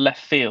bit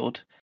left field,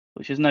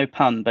 which is no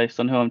pun based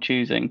on who I'm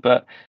choosing.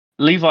 But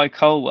Levi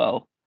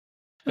Colwill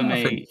for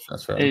me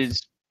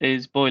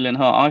is boiling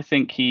hot. I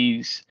think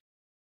he's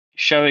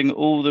showing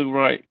all the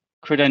right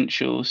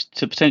credentials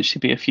to potentially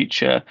be a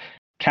future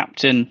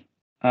captain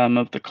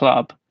of the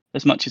club.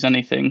 As much as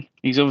anything,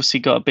 he's obviously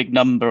got a big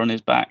number on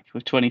his back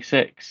with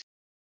 26,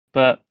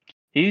 but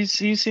he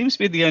seems to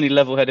be the only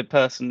level-headed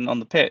person on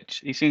the pitch.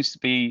 He seems to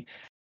be,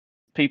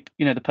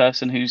 the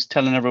person who's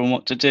telling everyone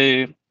what to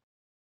do.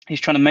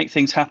 He's trying to make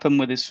things happen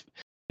with his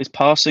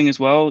passing as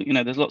well.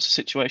 There's lots of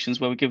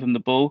situations where we give him the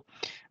ball,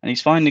 and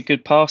he's finding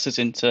good passes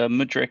into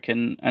Mudryk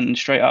and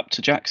straight up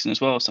to Jackson as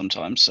well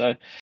sometimes. So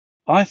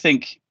I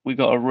think we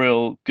got a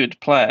real good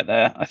player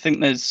there. I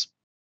think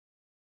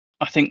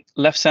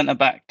left centre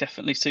back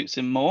definitely suits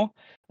him more.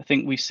 I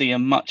think we see a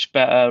much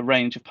better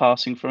range of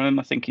passing from him.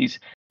 I think he's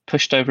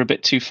pushed over a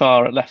bit too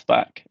far at left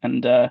back,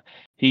 and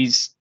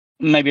he's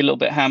maybe a little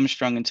bit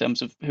hamstrung in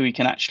terms of who he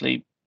can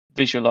actually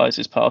visualise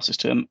his passes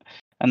to him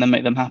and then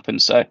make them happen.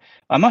 So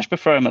I much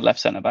prefer him at left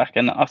centre back,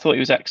 and I thought he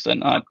was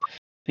excellent.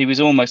 He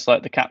was almost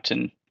like the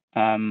captain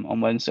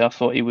on Wednesday. I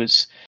thought he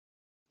was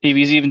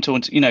even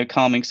talking,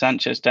 calming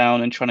Sanchez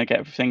down and trying to get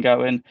everything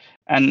going.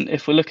 And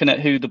if we're looking at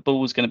who the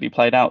ball's going to be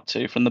played out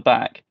to from the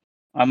back,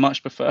 I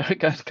much prefer it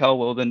going to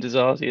Colwill than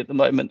Disasi at the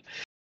moment.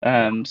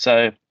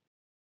 So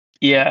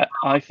yeah,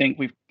 I think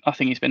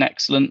he's been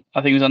excellent. I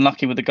think he was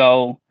unlucky with the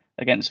goal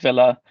against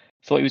Villa.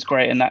 Thought he was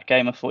great in that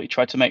game. I thought he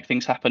tried to make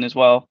things happen as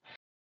well.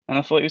 And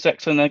I thought he was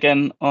excellent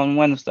again on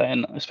Wednesday,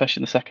 and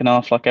especially in the second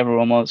half, like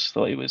everyone was.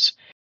 Thought he was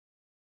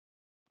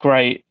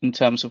great in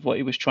terms of what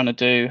he was trying to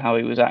do, how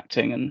he was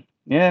acting, and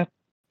yeah,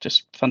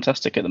 just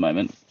fantastic at the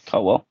moment,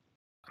 Colwill.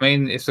 I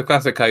mean, it's a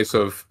classic case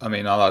of, I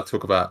like to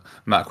talk about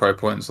macro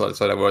points, like I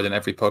say that word in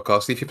every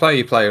podcast. If you play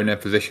your player in their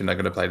position, they're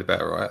going to play the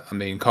better, right? I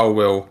mean,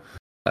 Colwill,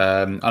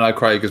 I know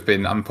Craig has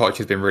been, Poch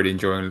has been really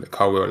enjoying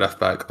Colwill at left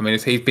back. I mean,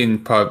 he's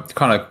been kind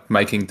of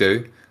making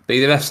do, but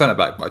he's a left centre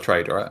back by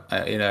trade, right?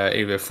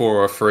 Either 4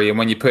 or 3, and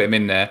when you put him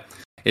in there,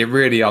 it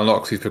really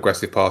unlocks his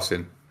progressive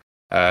passing,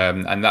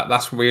 and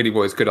that's really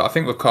what he's good at. I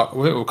think with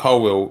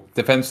Colwill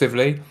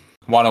defensively,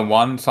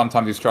 1-on-1,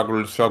 sometimes he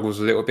struggles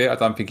a little bit. I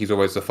don't think he's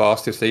always the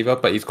fastest either,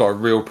 but he's got a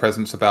real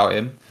presence about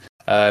him.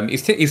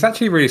 He's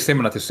actually really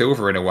similar to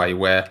Silva in a way,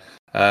 where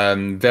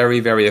very,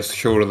 very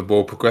assured of the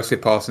ball.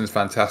 Progressive passing is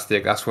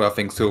fantastic. That's where I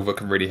think Silva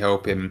can really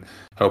help him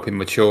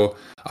mature.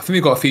 I think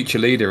we've got a future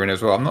leader in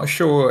as well. I'm not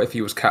sure if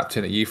he was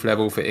captain at youth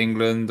level for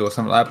England or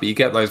something like that, but you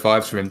get those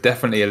vibes from him.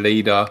 Definitely a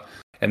leader.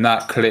 In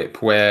that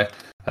clip where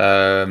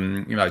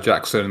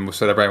Jackson was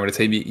celebrating with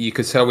the team, you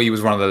could tell he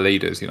was one of the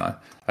leaders,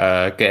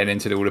 getting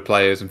into all the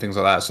players and things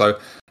like that. So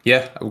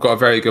yeah, we've got a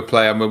very good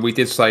player. I mean, we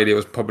did say that it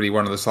was probably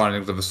one of the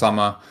signings of the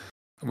summer.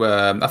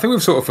 I think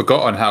we've sort of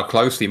forgotten how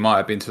close he might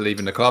have been to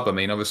leaving the club. I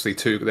mean, obviously,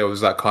 there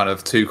was that kind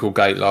of Tuchel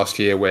gate last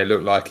year where it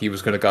looked like he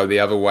was going to go the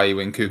other way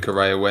when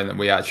Cucurella went, and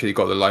we actually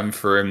got the loan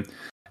for him.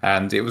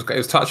 And it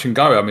was touch and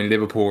go. I mean,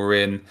 Liverpool were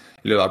in.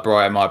 It looked like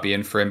Brighton might be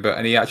in for him,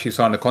 and he actually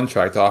signed a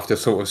contract after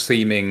sort of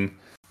seeming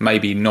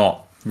maybe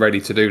not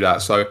ready to do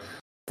that. So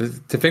to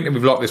think that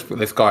we've locked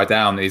this guy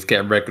down, he's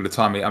getting regular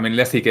time. I mean,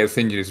 unless he gets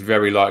injured, it's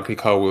very likely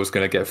Colwill's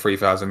going to get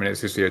 3,000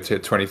 minutes this year to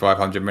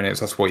 2,500 minutes.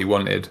 That's what he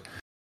wanted.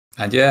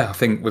 And yeah, I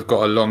think we've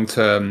got a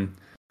long-term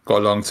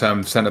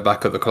centre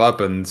back at the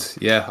club, and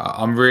yeah,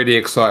 I'm really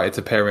excited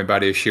to pair him with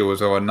Badiashile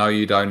as well. I know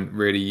you don't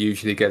really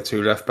usually get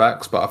 2 left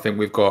backs, but I think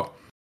we've got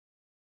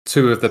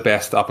 2 of the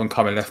best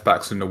up-and-coming left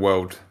backs in the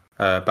world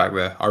back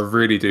there. I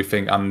really do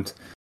think, and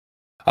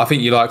I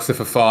think you like the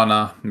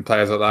Fofana and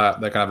players like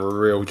that. They're going to have a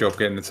real job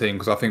getting the team,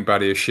 because I think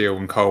Badiashile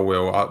and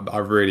Colwill, I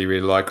really,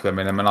 really like them.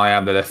 And I mean, I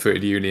am the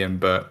left-footed union,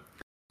 but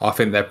I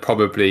think they're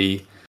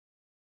probably.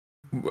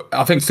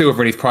 I think Silva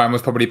in his prime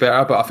was probably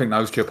better, but I think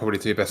those 2 are probably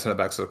 2 best centre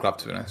backs of the club,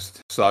 to be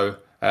honest. So,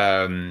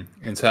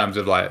 in terms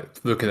of like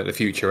looking at the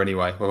future,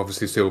 anyway, well,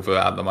 obviously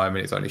Silva at the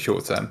moment is only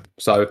short term.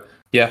 So,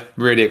 yeah,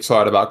 really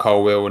excited about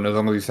Colwill, and as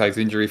long as he stays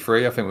injury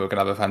free, I think we're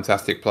going to have a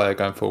fantastic player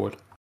going forward.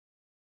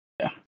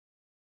 Yeah.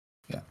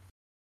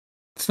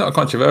 It's not a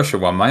controversial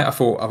one, mate. I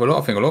think a lot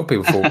of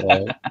people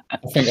thought.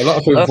 I think a lot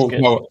of people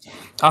thought. Well,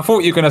 I thought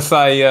you were going to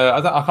say.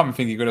 I can't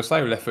think you're going to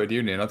say left-footed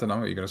union. I don't know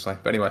what you're going to say,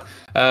 but anyway,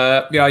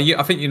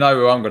 I think you know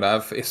who I'm going to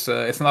have. It's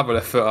another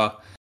left footer.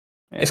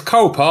 It's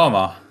Cole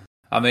Palmer.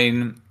 I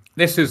mean,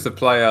 this is the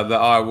player that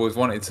I always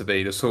wanted to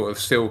be, the sort of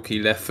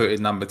silky left-footed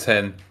number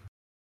 10.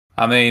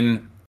 I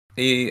mean,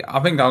 I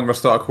think I'm going to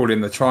start calling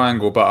him the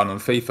triangle button on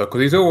FIFA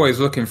because he's always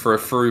looking for a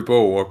through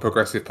ball or a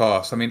progressive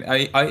pass. I mean,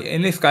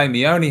 in this game,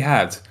 he only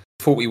had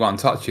 41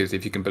 touches,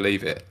 if you can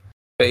believe it.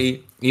 But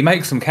he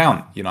makes them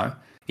count, you know.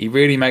 He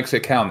really makes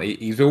it count.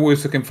 He's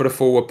always looking for the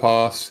forward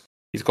pass.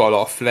 He's got a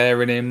lot of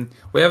flair in him.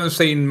 We haven't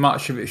seen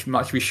much of his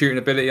shooting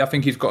ability. I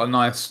think he's got a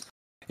nice...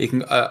 He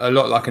can a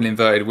lot like an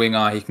inverted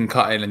winger. He can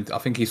cut in, and I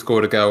think he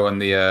scored a goal on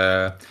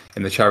the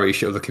in the charity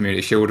shield, the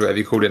community shield, whatever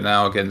you called it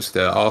now, against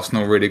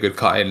Arsenal. Really good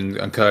cut in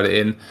and curl it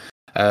in.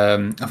 I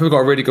think we've got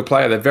a really good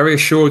player. They're very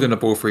assured on the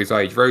ball for his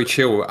age, very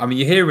chill. I mean,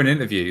 you hear in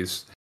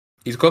interviews,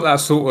 he's got that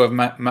sort of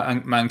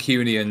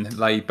Mancunian,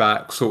 laid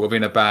back, sort of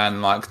in a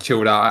band, like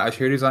chilled out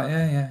attitude. He's like,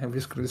 yeah, we're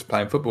just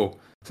playing football.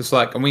 Just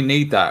like, and we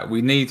need that.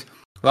 We need,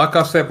 like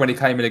I said when he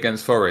came in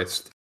against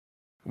Forest.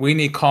 We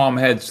need calm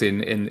heads in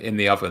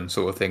the oven,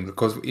 sort of thing,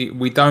 because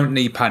we don't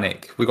need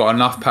panic. We've got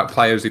enough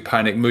players who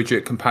panic.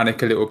 Mudryk can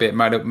panic a little bit.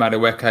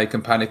 Madueke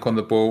can panic on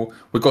the ball.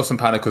 We've got some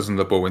panickers on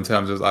the ball in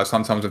terms of like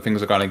sometimes when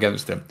things are going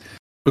against him.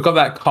 We've got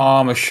that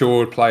calm,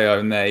 assured player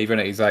in there, even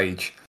at his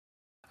age.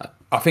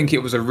 I think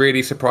it was a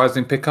really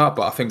surprising pickup,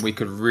 but I think we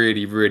could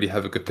really, really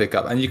have a good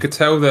pickup. And you could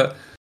tell that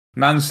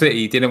Man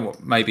City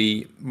didn't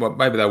maybe they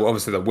were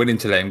obviously they're willing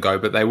to let him go,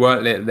 but they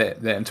weren't let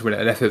him to win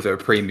it at a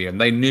premium.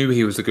 They knew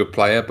he was a good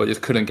player, but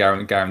just couldn't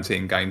guarantee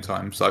in game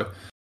time. So,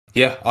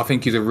 yeah, I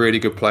think he's a really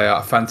good player.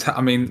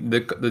 I mean,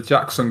 the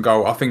Jackson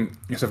goal, I think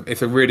it's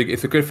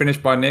a good finish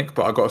by Nick,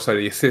 but I got to say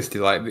the assist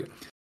is like,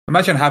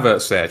 imagine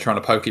Havertz there trying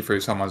to poke it through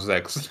someone's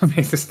legs. I mean,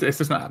 it's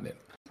just not happening.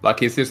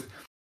 Like it's just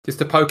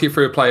to poke it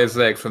through a player's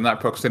legs from that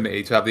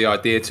proximity, to have the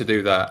idea to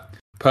do that.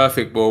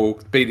 Perfect ball,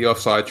 beat the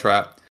offside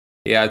trap.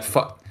 He had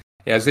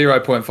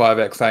 0.5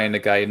 XA in the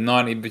game,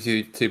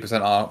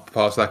 92%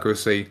 pass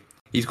accuracy.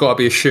 He's got to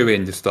be a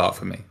shoe-in to start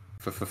for me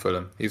for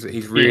Fulham. He's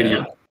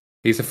really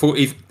he's a form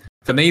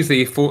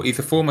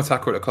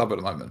attacker at the club at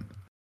the moment.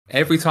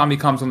 Every time he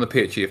comes on the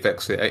pitch, he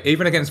affects it.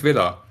 Even against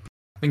Villa,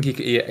 I think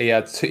he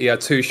had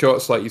two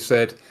shots, like you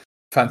said.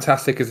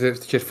 Fantastic as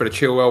it's just for the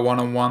Chilwell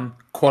one-on-one.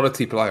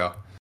 Quality player,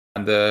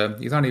 and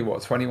he's only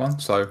 21.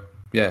 So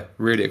yeah,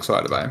 really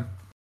excited about him.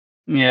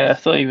 Yeah, I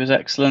thought he was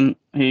excellent.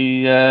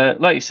 He,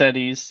 like you said,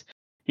 he's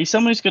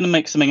someone who's going to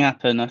make something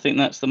happen. I think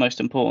that's the most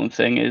important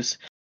thing. Is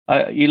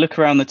you look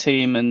around the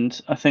team, and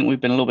I think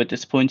we've been a little bit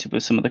disappointed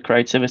with some of the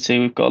creativity.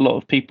 We've got a lot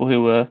of people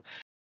who are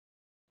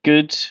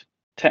good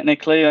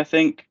technically, I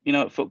think,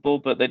 at football,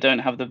 but they don't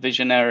have the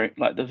vision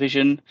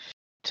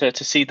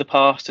to see the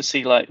pass, to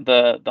see like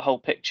the whole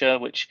picture.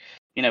 Which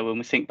when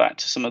we think back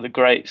to some of the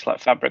greats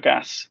like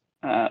Fabregas.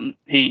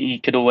 He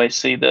could always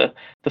see the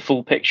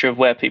full picture of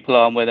where people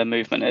are and where their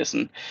movement is,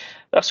 and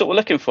that's what we're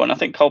looking for. And I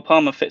think Cole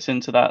Palmer fits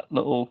into that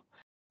little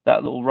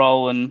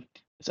role, and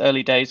it's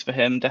early days for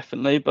him,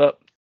 definitely, but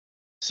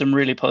some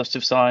really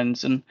positive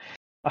signs. And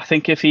I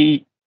think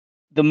the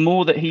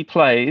more that he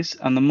plays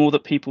and the more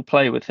that people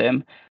play with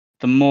him,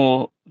 the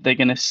more they're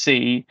going to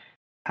see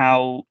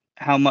how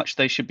much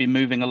they should be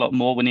moving a lot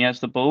more when he has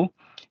the ball,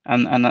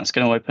 and that's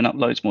going to open up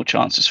loads more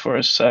chances for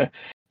us. So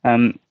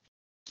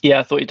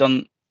I thought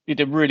he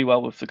did really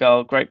well with the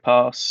goal. Great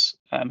pass.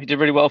 He did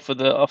really well for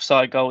the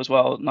offside goal as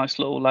well. Nice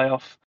little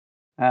layoff.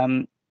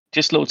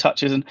 Just little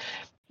touches. And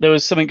there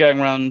was something going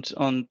around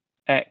on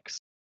X,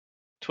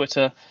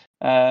 Twitter,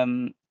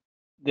 the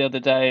other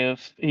day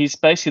of he's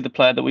basically the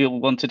player that we all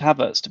wanted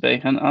Havertz to be.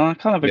 And I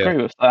kind of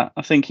agree with that.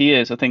 I think he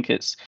is. I think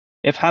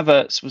if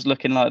Havertz was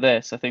looking like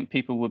this, I think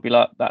people would be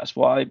like, that's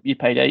why you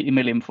paid 80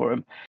 million for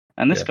him.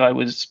 And this guy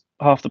was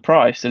half the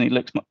price, and he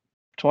looks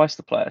twice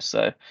the player.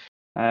 So,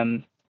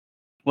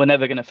 we're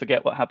never going to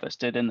forget what Havertz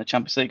did in the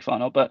Champions League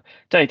final, but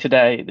day to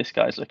day, this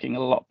guy's looking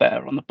a lot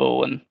better on the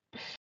ball, and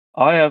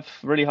I have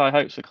really high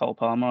hopes for Cole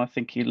Palmer. I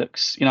think he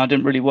looks, I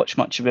didn't really watch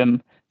much of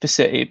him for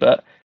City,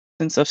 but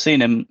since I've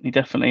seen him, he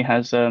definitely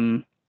has,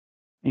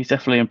 he's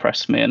definitely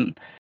impressed me, and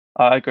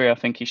I agree. I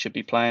think he should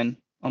be playing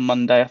on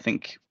Monday. I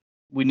think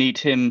we need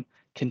him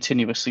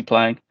continuously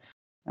playing.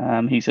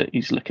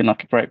 He's looking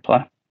like a great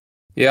player.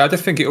 Yeah, I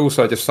just think it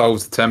also just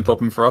solves the 10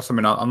 problem for us. I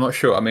mean, I'm not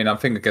sure. I mean, I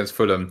think against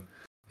Fulham,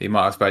 he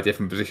might have played a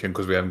different position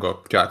because we haven't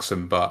got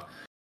Jackson, but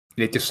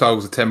it just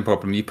solves the 10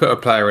 problem. You put a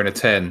player in a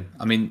 10.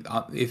 I mean,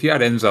 if you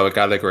had Enzo or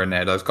Gallagher in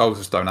there, those goals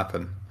just don't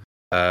happen.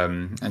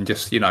 And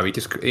just, for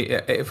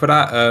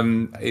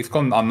that, it's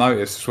gone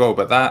unnoticed as well.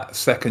 But that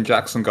second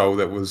Jackson goal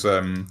that was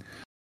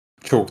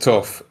chalked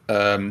off,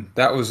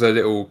 that was a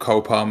little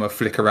Cole Palmer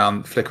flick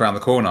around the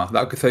corner.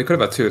 So he could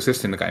have had 2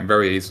 assists in the game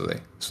very easily.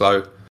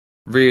 So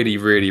really,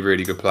 really,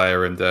 really good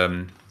player. And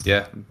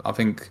I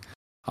think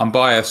I'm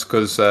biased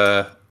because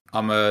I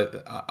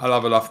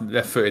love a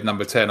left-footed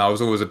number 10. I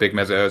was always a big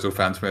Mesut Ozil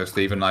fan, to be honest,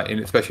 even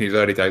especially in his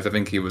early days. I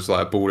think he was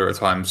like a baller at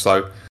times.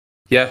 So,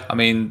 yeah, I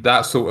mean,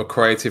 that sort of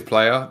creative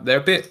player. They're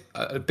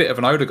a bit of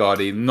an Odegaard,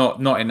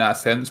 not in that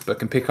sense, but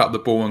can pick up the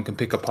ball and can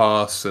pick a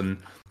pass and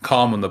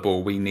calm on the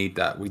ball. We need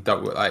that. We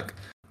don't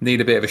need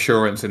a bit of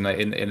assurance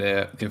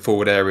in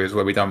forward areas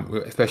where we don't,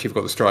 especially if we've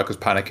got the strikers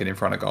panicking in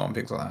front of goal and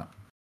things like that.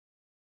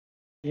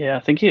 Yeah,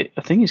 I think he's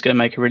going to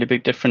make a really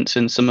big difference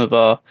in some of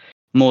our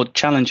more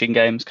challenging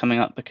games coming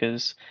up,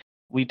 because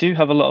we do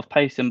have a lot of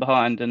pace in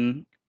behind,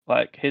 and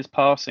like his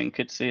passing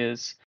could see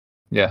us.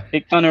 Yeah,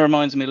 it kind of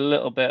reminds me a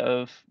little bit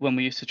of when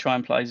we used to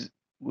play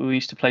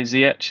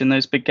Ziyech in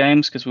those big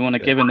games, because we want to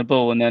give him the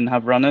ball and then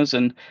have runners,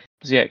 and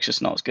Ziyech's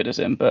just not as good as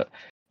him. But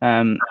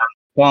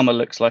Palmer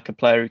looks like a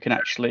player who can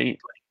actually,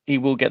 he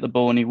will get the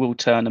ball and he will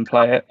turn and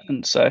play it.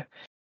 And so,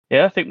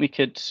 yeah, I think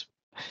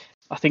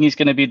he's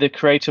going to be the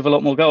creator of a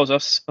lot more goals. I'll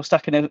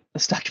stack him in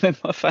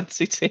my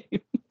fantasy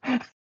team.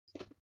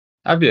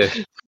 Have you?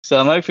 So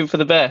I'm hoping for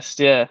the best.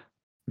 Yeah.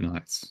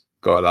 Nice.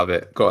 Gotta love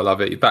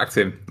it. You backed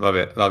him. Love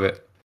it.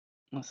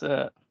 That's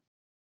it.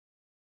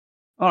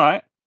 All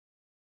right.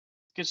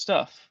 Good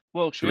stuff.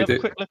 Well, should we have a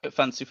quick look at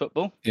fantasy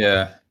football?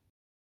 Yeah.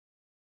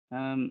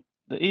 The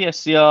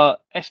ESCR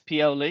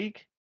FPL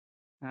League.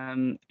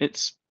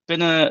 It's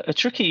been a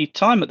tricky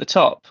time at the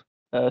top.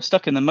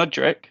 Stuck in the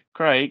mudrick.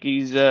 Craig,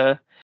 he's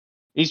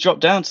dropped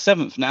down to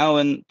 7th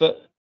now,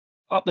 but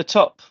up the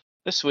top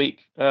this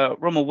week,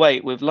 Rommel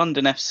Waite with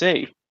London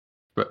FC.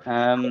 But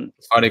funny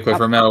because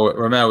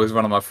Ramel is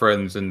one of my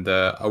friends, and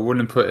I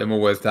wouldn't put him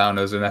always down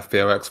as an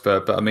FPL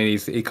expert, but I mean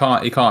he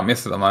can't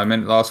miss at the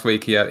moment. Last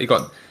week he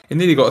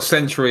nearly got a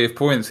century of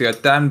points. He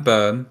had Dan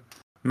Burn,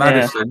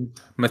 Maddison,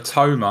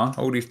 Matoma,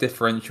 all these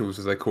differentials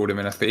as they called him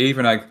in FPL.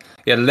 Even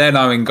he had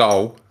Leno in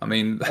goal. I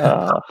mean,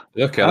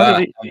 look at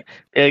that.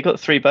 He got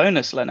 3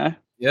 bonus, Leno.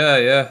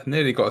 Yeah,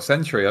 nearly got a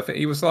century. I think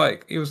he was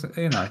got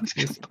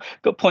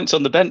points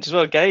on the bench as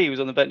well. Gay was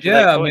on the bench.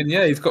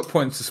 Yeah, he's got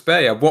points to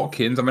spare. Yeah,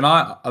 Watkins. I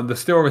mean, the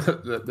story,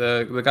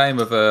 the game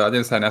of I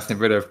didn't say an Aston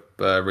Villa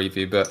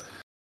review, but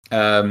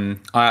I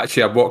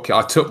actually had Watkins.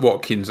 I took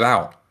Watkins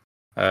out,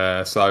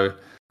 so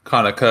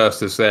kind of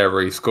cursed us there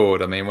where he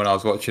scored. I mean, when I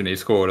was watching he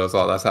scored, I was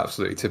like, that's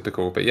absolutely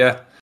typical. But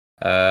yeah,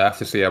 I have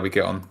to see how we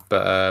get on.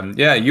 But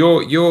yeah,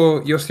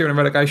 you're still in a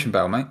relegation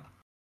battle, mate.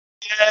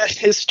 Yeah,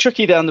 it's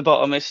tricky down the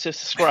bottom. It's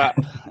just a scrap.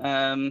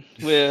 I'm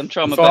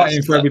trying my best.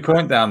 Fighting for every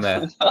point down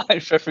there. Fighting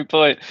for every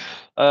point.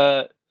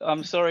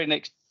 I'm sorry,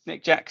 Nick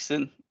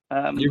Jackson.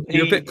 He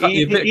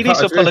needs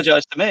to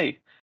apologise to me.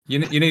 You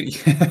need.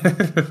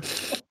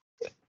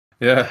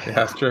 Yeah,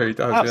 that's true. He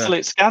does.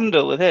 Absolute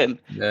scandal with him.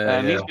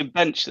 Yeah. He's been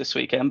benched this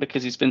weekend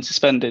because he's been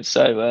suspended.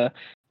 So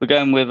we're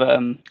going with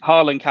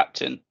Haaland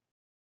captain.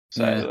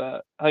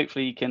 So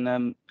hopefully he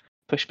can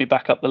push me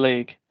back up the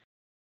league.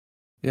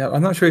 Yeah,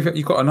 I'm not sure if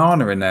you've got an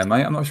Anna in there,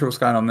 mate. I'm not sure what's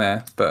going on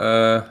there,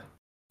 but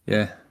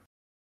yeah.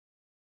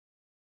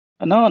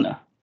 Anana?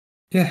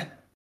 Yeah.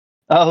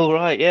 Oh,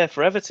 right, yeah,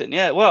 for Everton.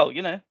 Yeah, well,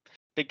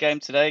 big game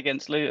today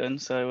against Luton,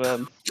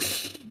 so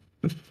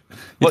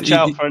watch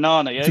out for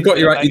Anana. Yeah,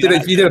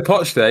 you did a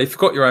potch there. You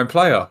forgot your own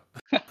player.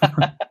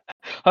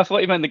 I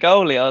thought you meant the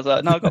goalie. I was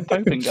like, no, I got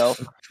Pope in goal.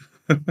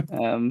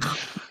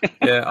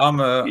 Yeah,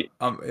 I'm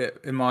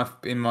in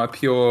my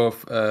pure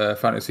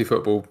fantasy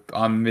football.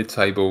 I'm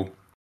mid-table.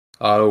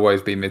 I'll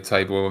always be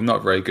mid-table. I'm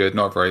not very good,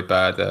 not very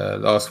bad.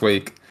 Last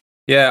week,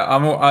 yeah,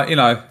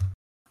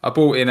 I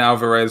bought in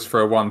Alvarez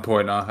for a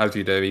 1-pointer, as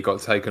you do. He got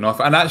taken off.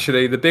 And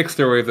actually, the big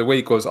story of the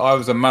week was I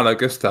was a Malo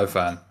Gusto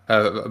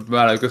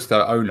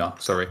owner.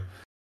 Sorry.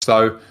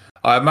 So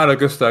I had Malo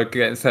Gusto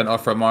getting sent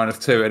off for a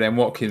 -2, and then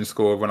Watkins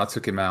scored when I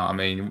took him out. I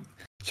mean,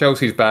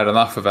 Chelsea's bad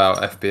enough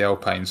about FPL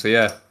pain. So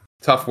yeah,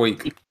 tough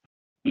week.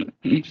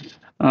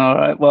 All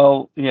right.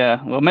 Well,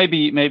 yeah. Well, maybe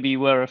you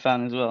were a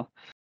fan as well.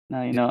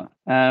 No, you're not.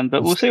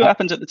 But we'll see what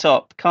happens at the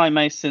top. Kai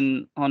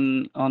Mason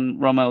on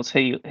Rommel's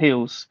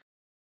heels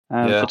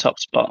for top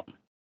spot.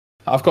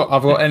 I've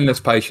got endless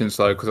patience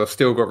though, because I've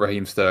still got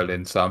Raheem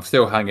Sterling, so I'm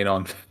still hanging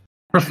on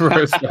for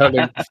a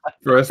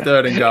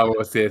Sterling goal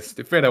assist.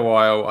 It's been a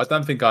while. I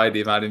don't think I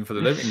even had him for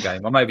the Luton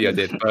game, or maybe I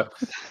did. But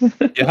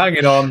you're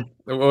hanging on.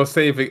 We'll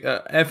see if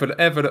ever.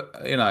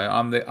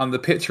 I'm the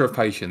picture of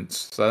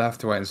patience, so I have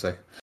to wait and see.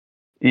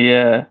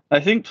 Yeah, I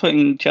think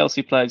putting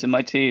Chelsea players in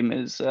my team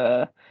is.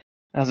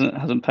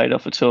 Hasn't paid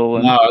off at all.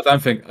 No, I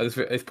don't think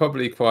it's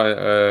probably quite.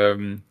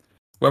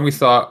 When we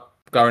start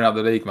going up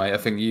the league, mate, I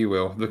think you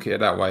will look at it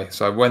that way.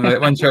 So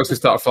when Chelsea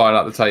start flying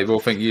up the table,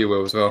 I think you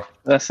will as well.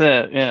 That's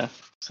it, yeah.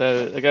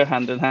 So they go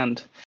hand in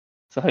hand.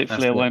 So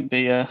hopefully I won't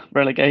be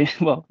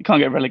relegated. Well, you can't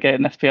get relegated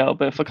in FPL,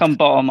 but if I come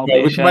bottom, I'll be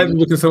ashamed. Maybe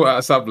we can sort out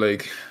a sub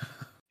league.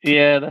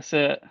 Yeah, that's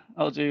it.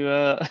 I'll do.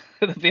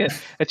 There'll be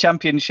a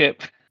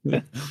championship.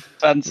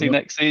 Fancy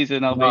next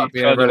season. Might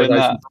be in a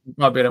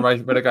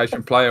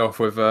relegation playoff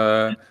with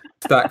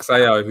Stacks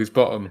AO, who's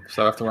bottom.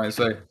 So I have to wait and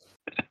see.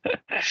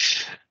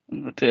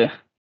 Oh dear.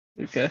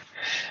 Okay.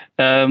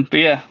 But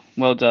yeah,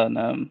 well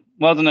done.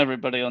 Well done,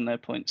 everybody, on their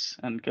points,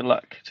 and good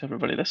luck to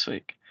everybody this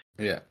week.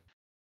 Yeah.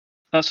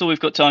 That's all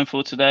we've got time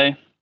for today.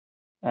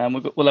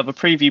 We'll have a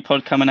preview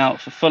pod coming out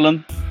for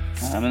Fulham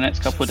in the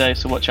next couple of days,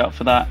 so watch out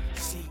for that.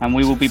 And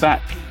we will be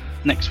back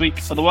next week.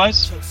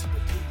 Otherwise,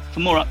 for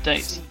more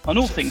updates on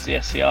all things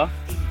ESCR,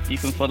 you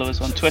can follow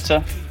us on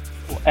Twitter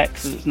or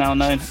X as it's now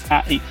known,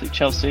 at Eat Sleep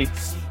Chelsea,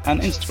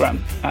 and Instagram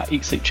at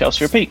Eat Sleep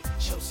Chelsea Repeat.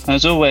 And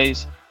as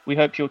always, we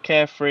hope you're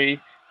carefree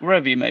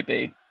wherever you may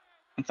be,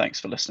 and thanks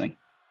for listening.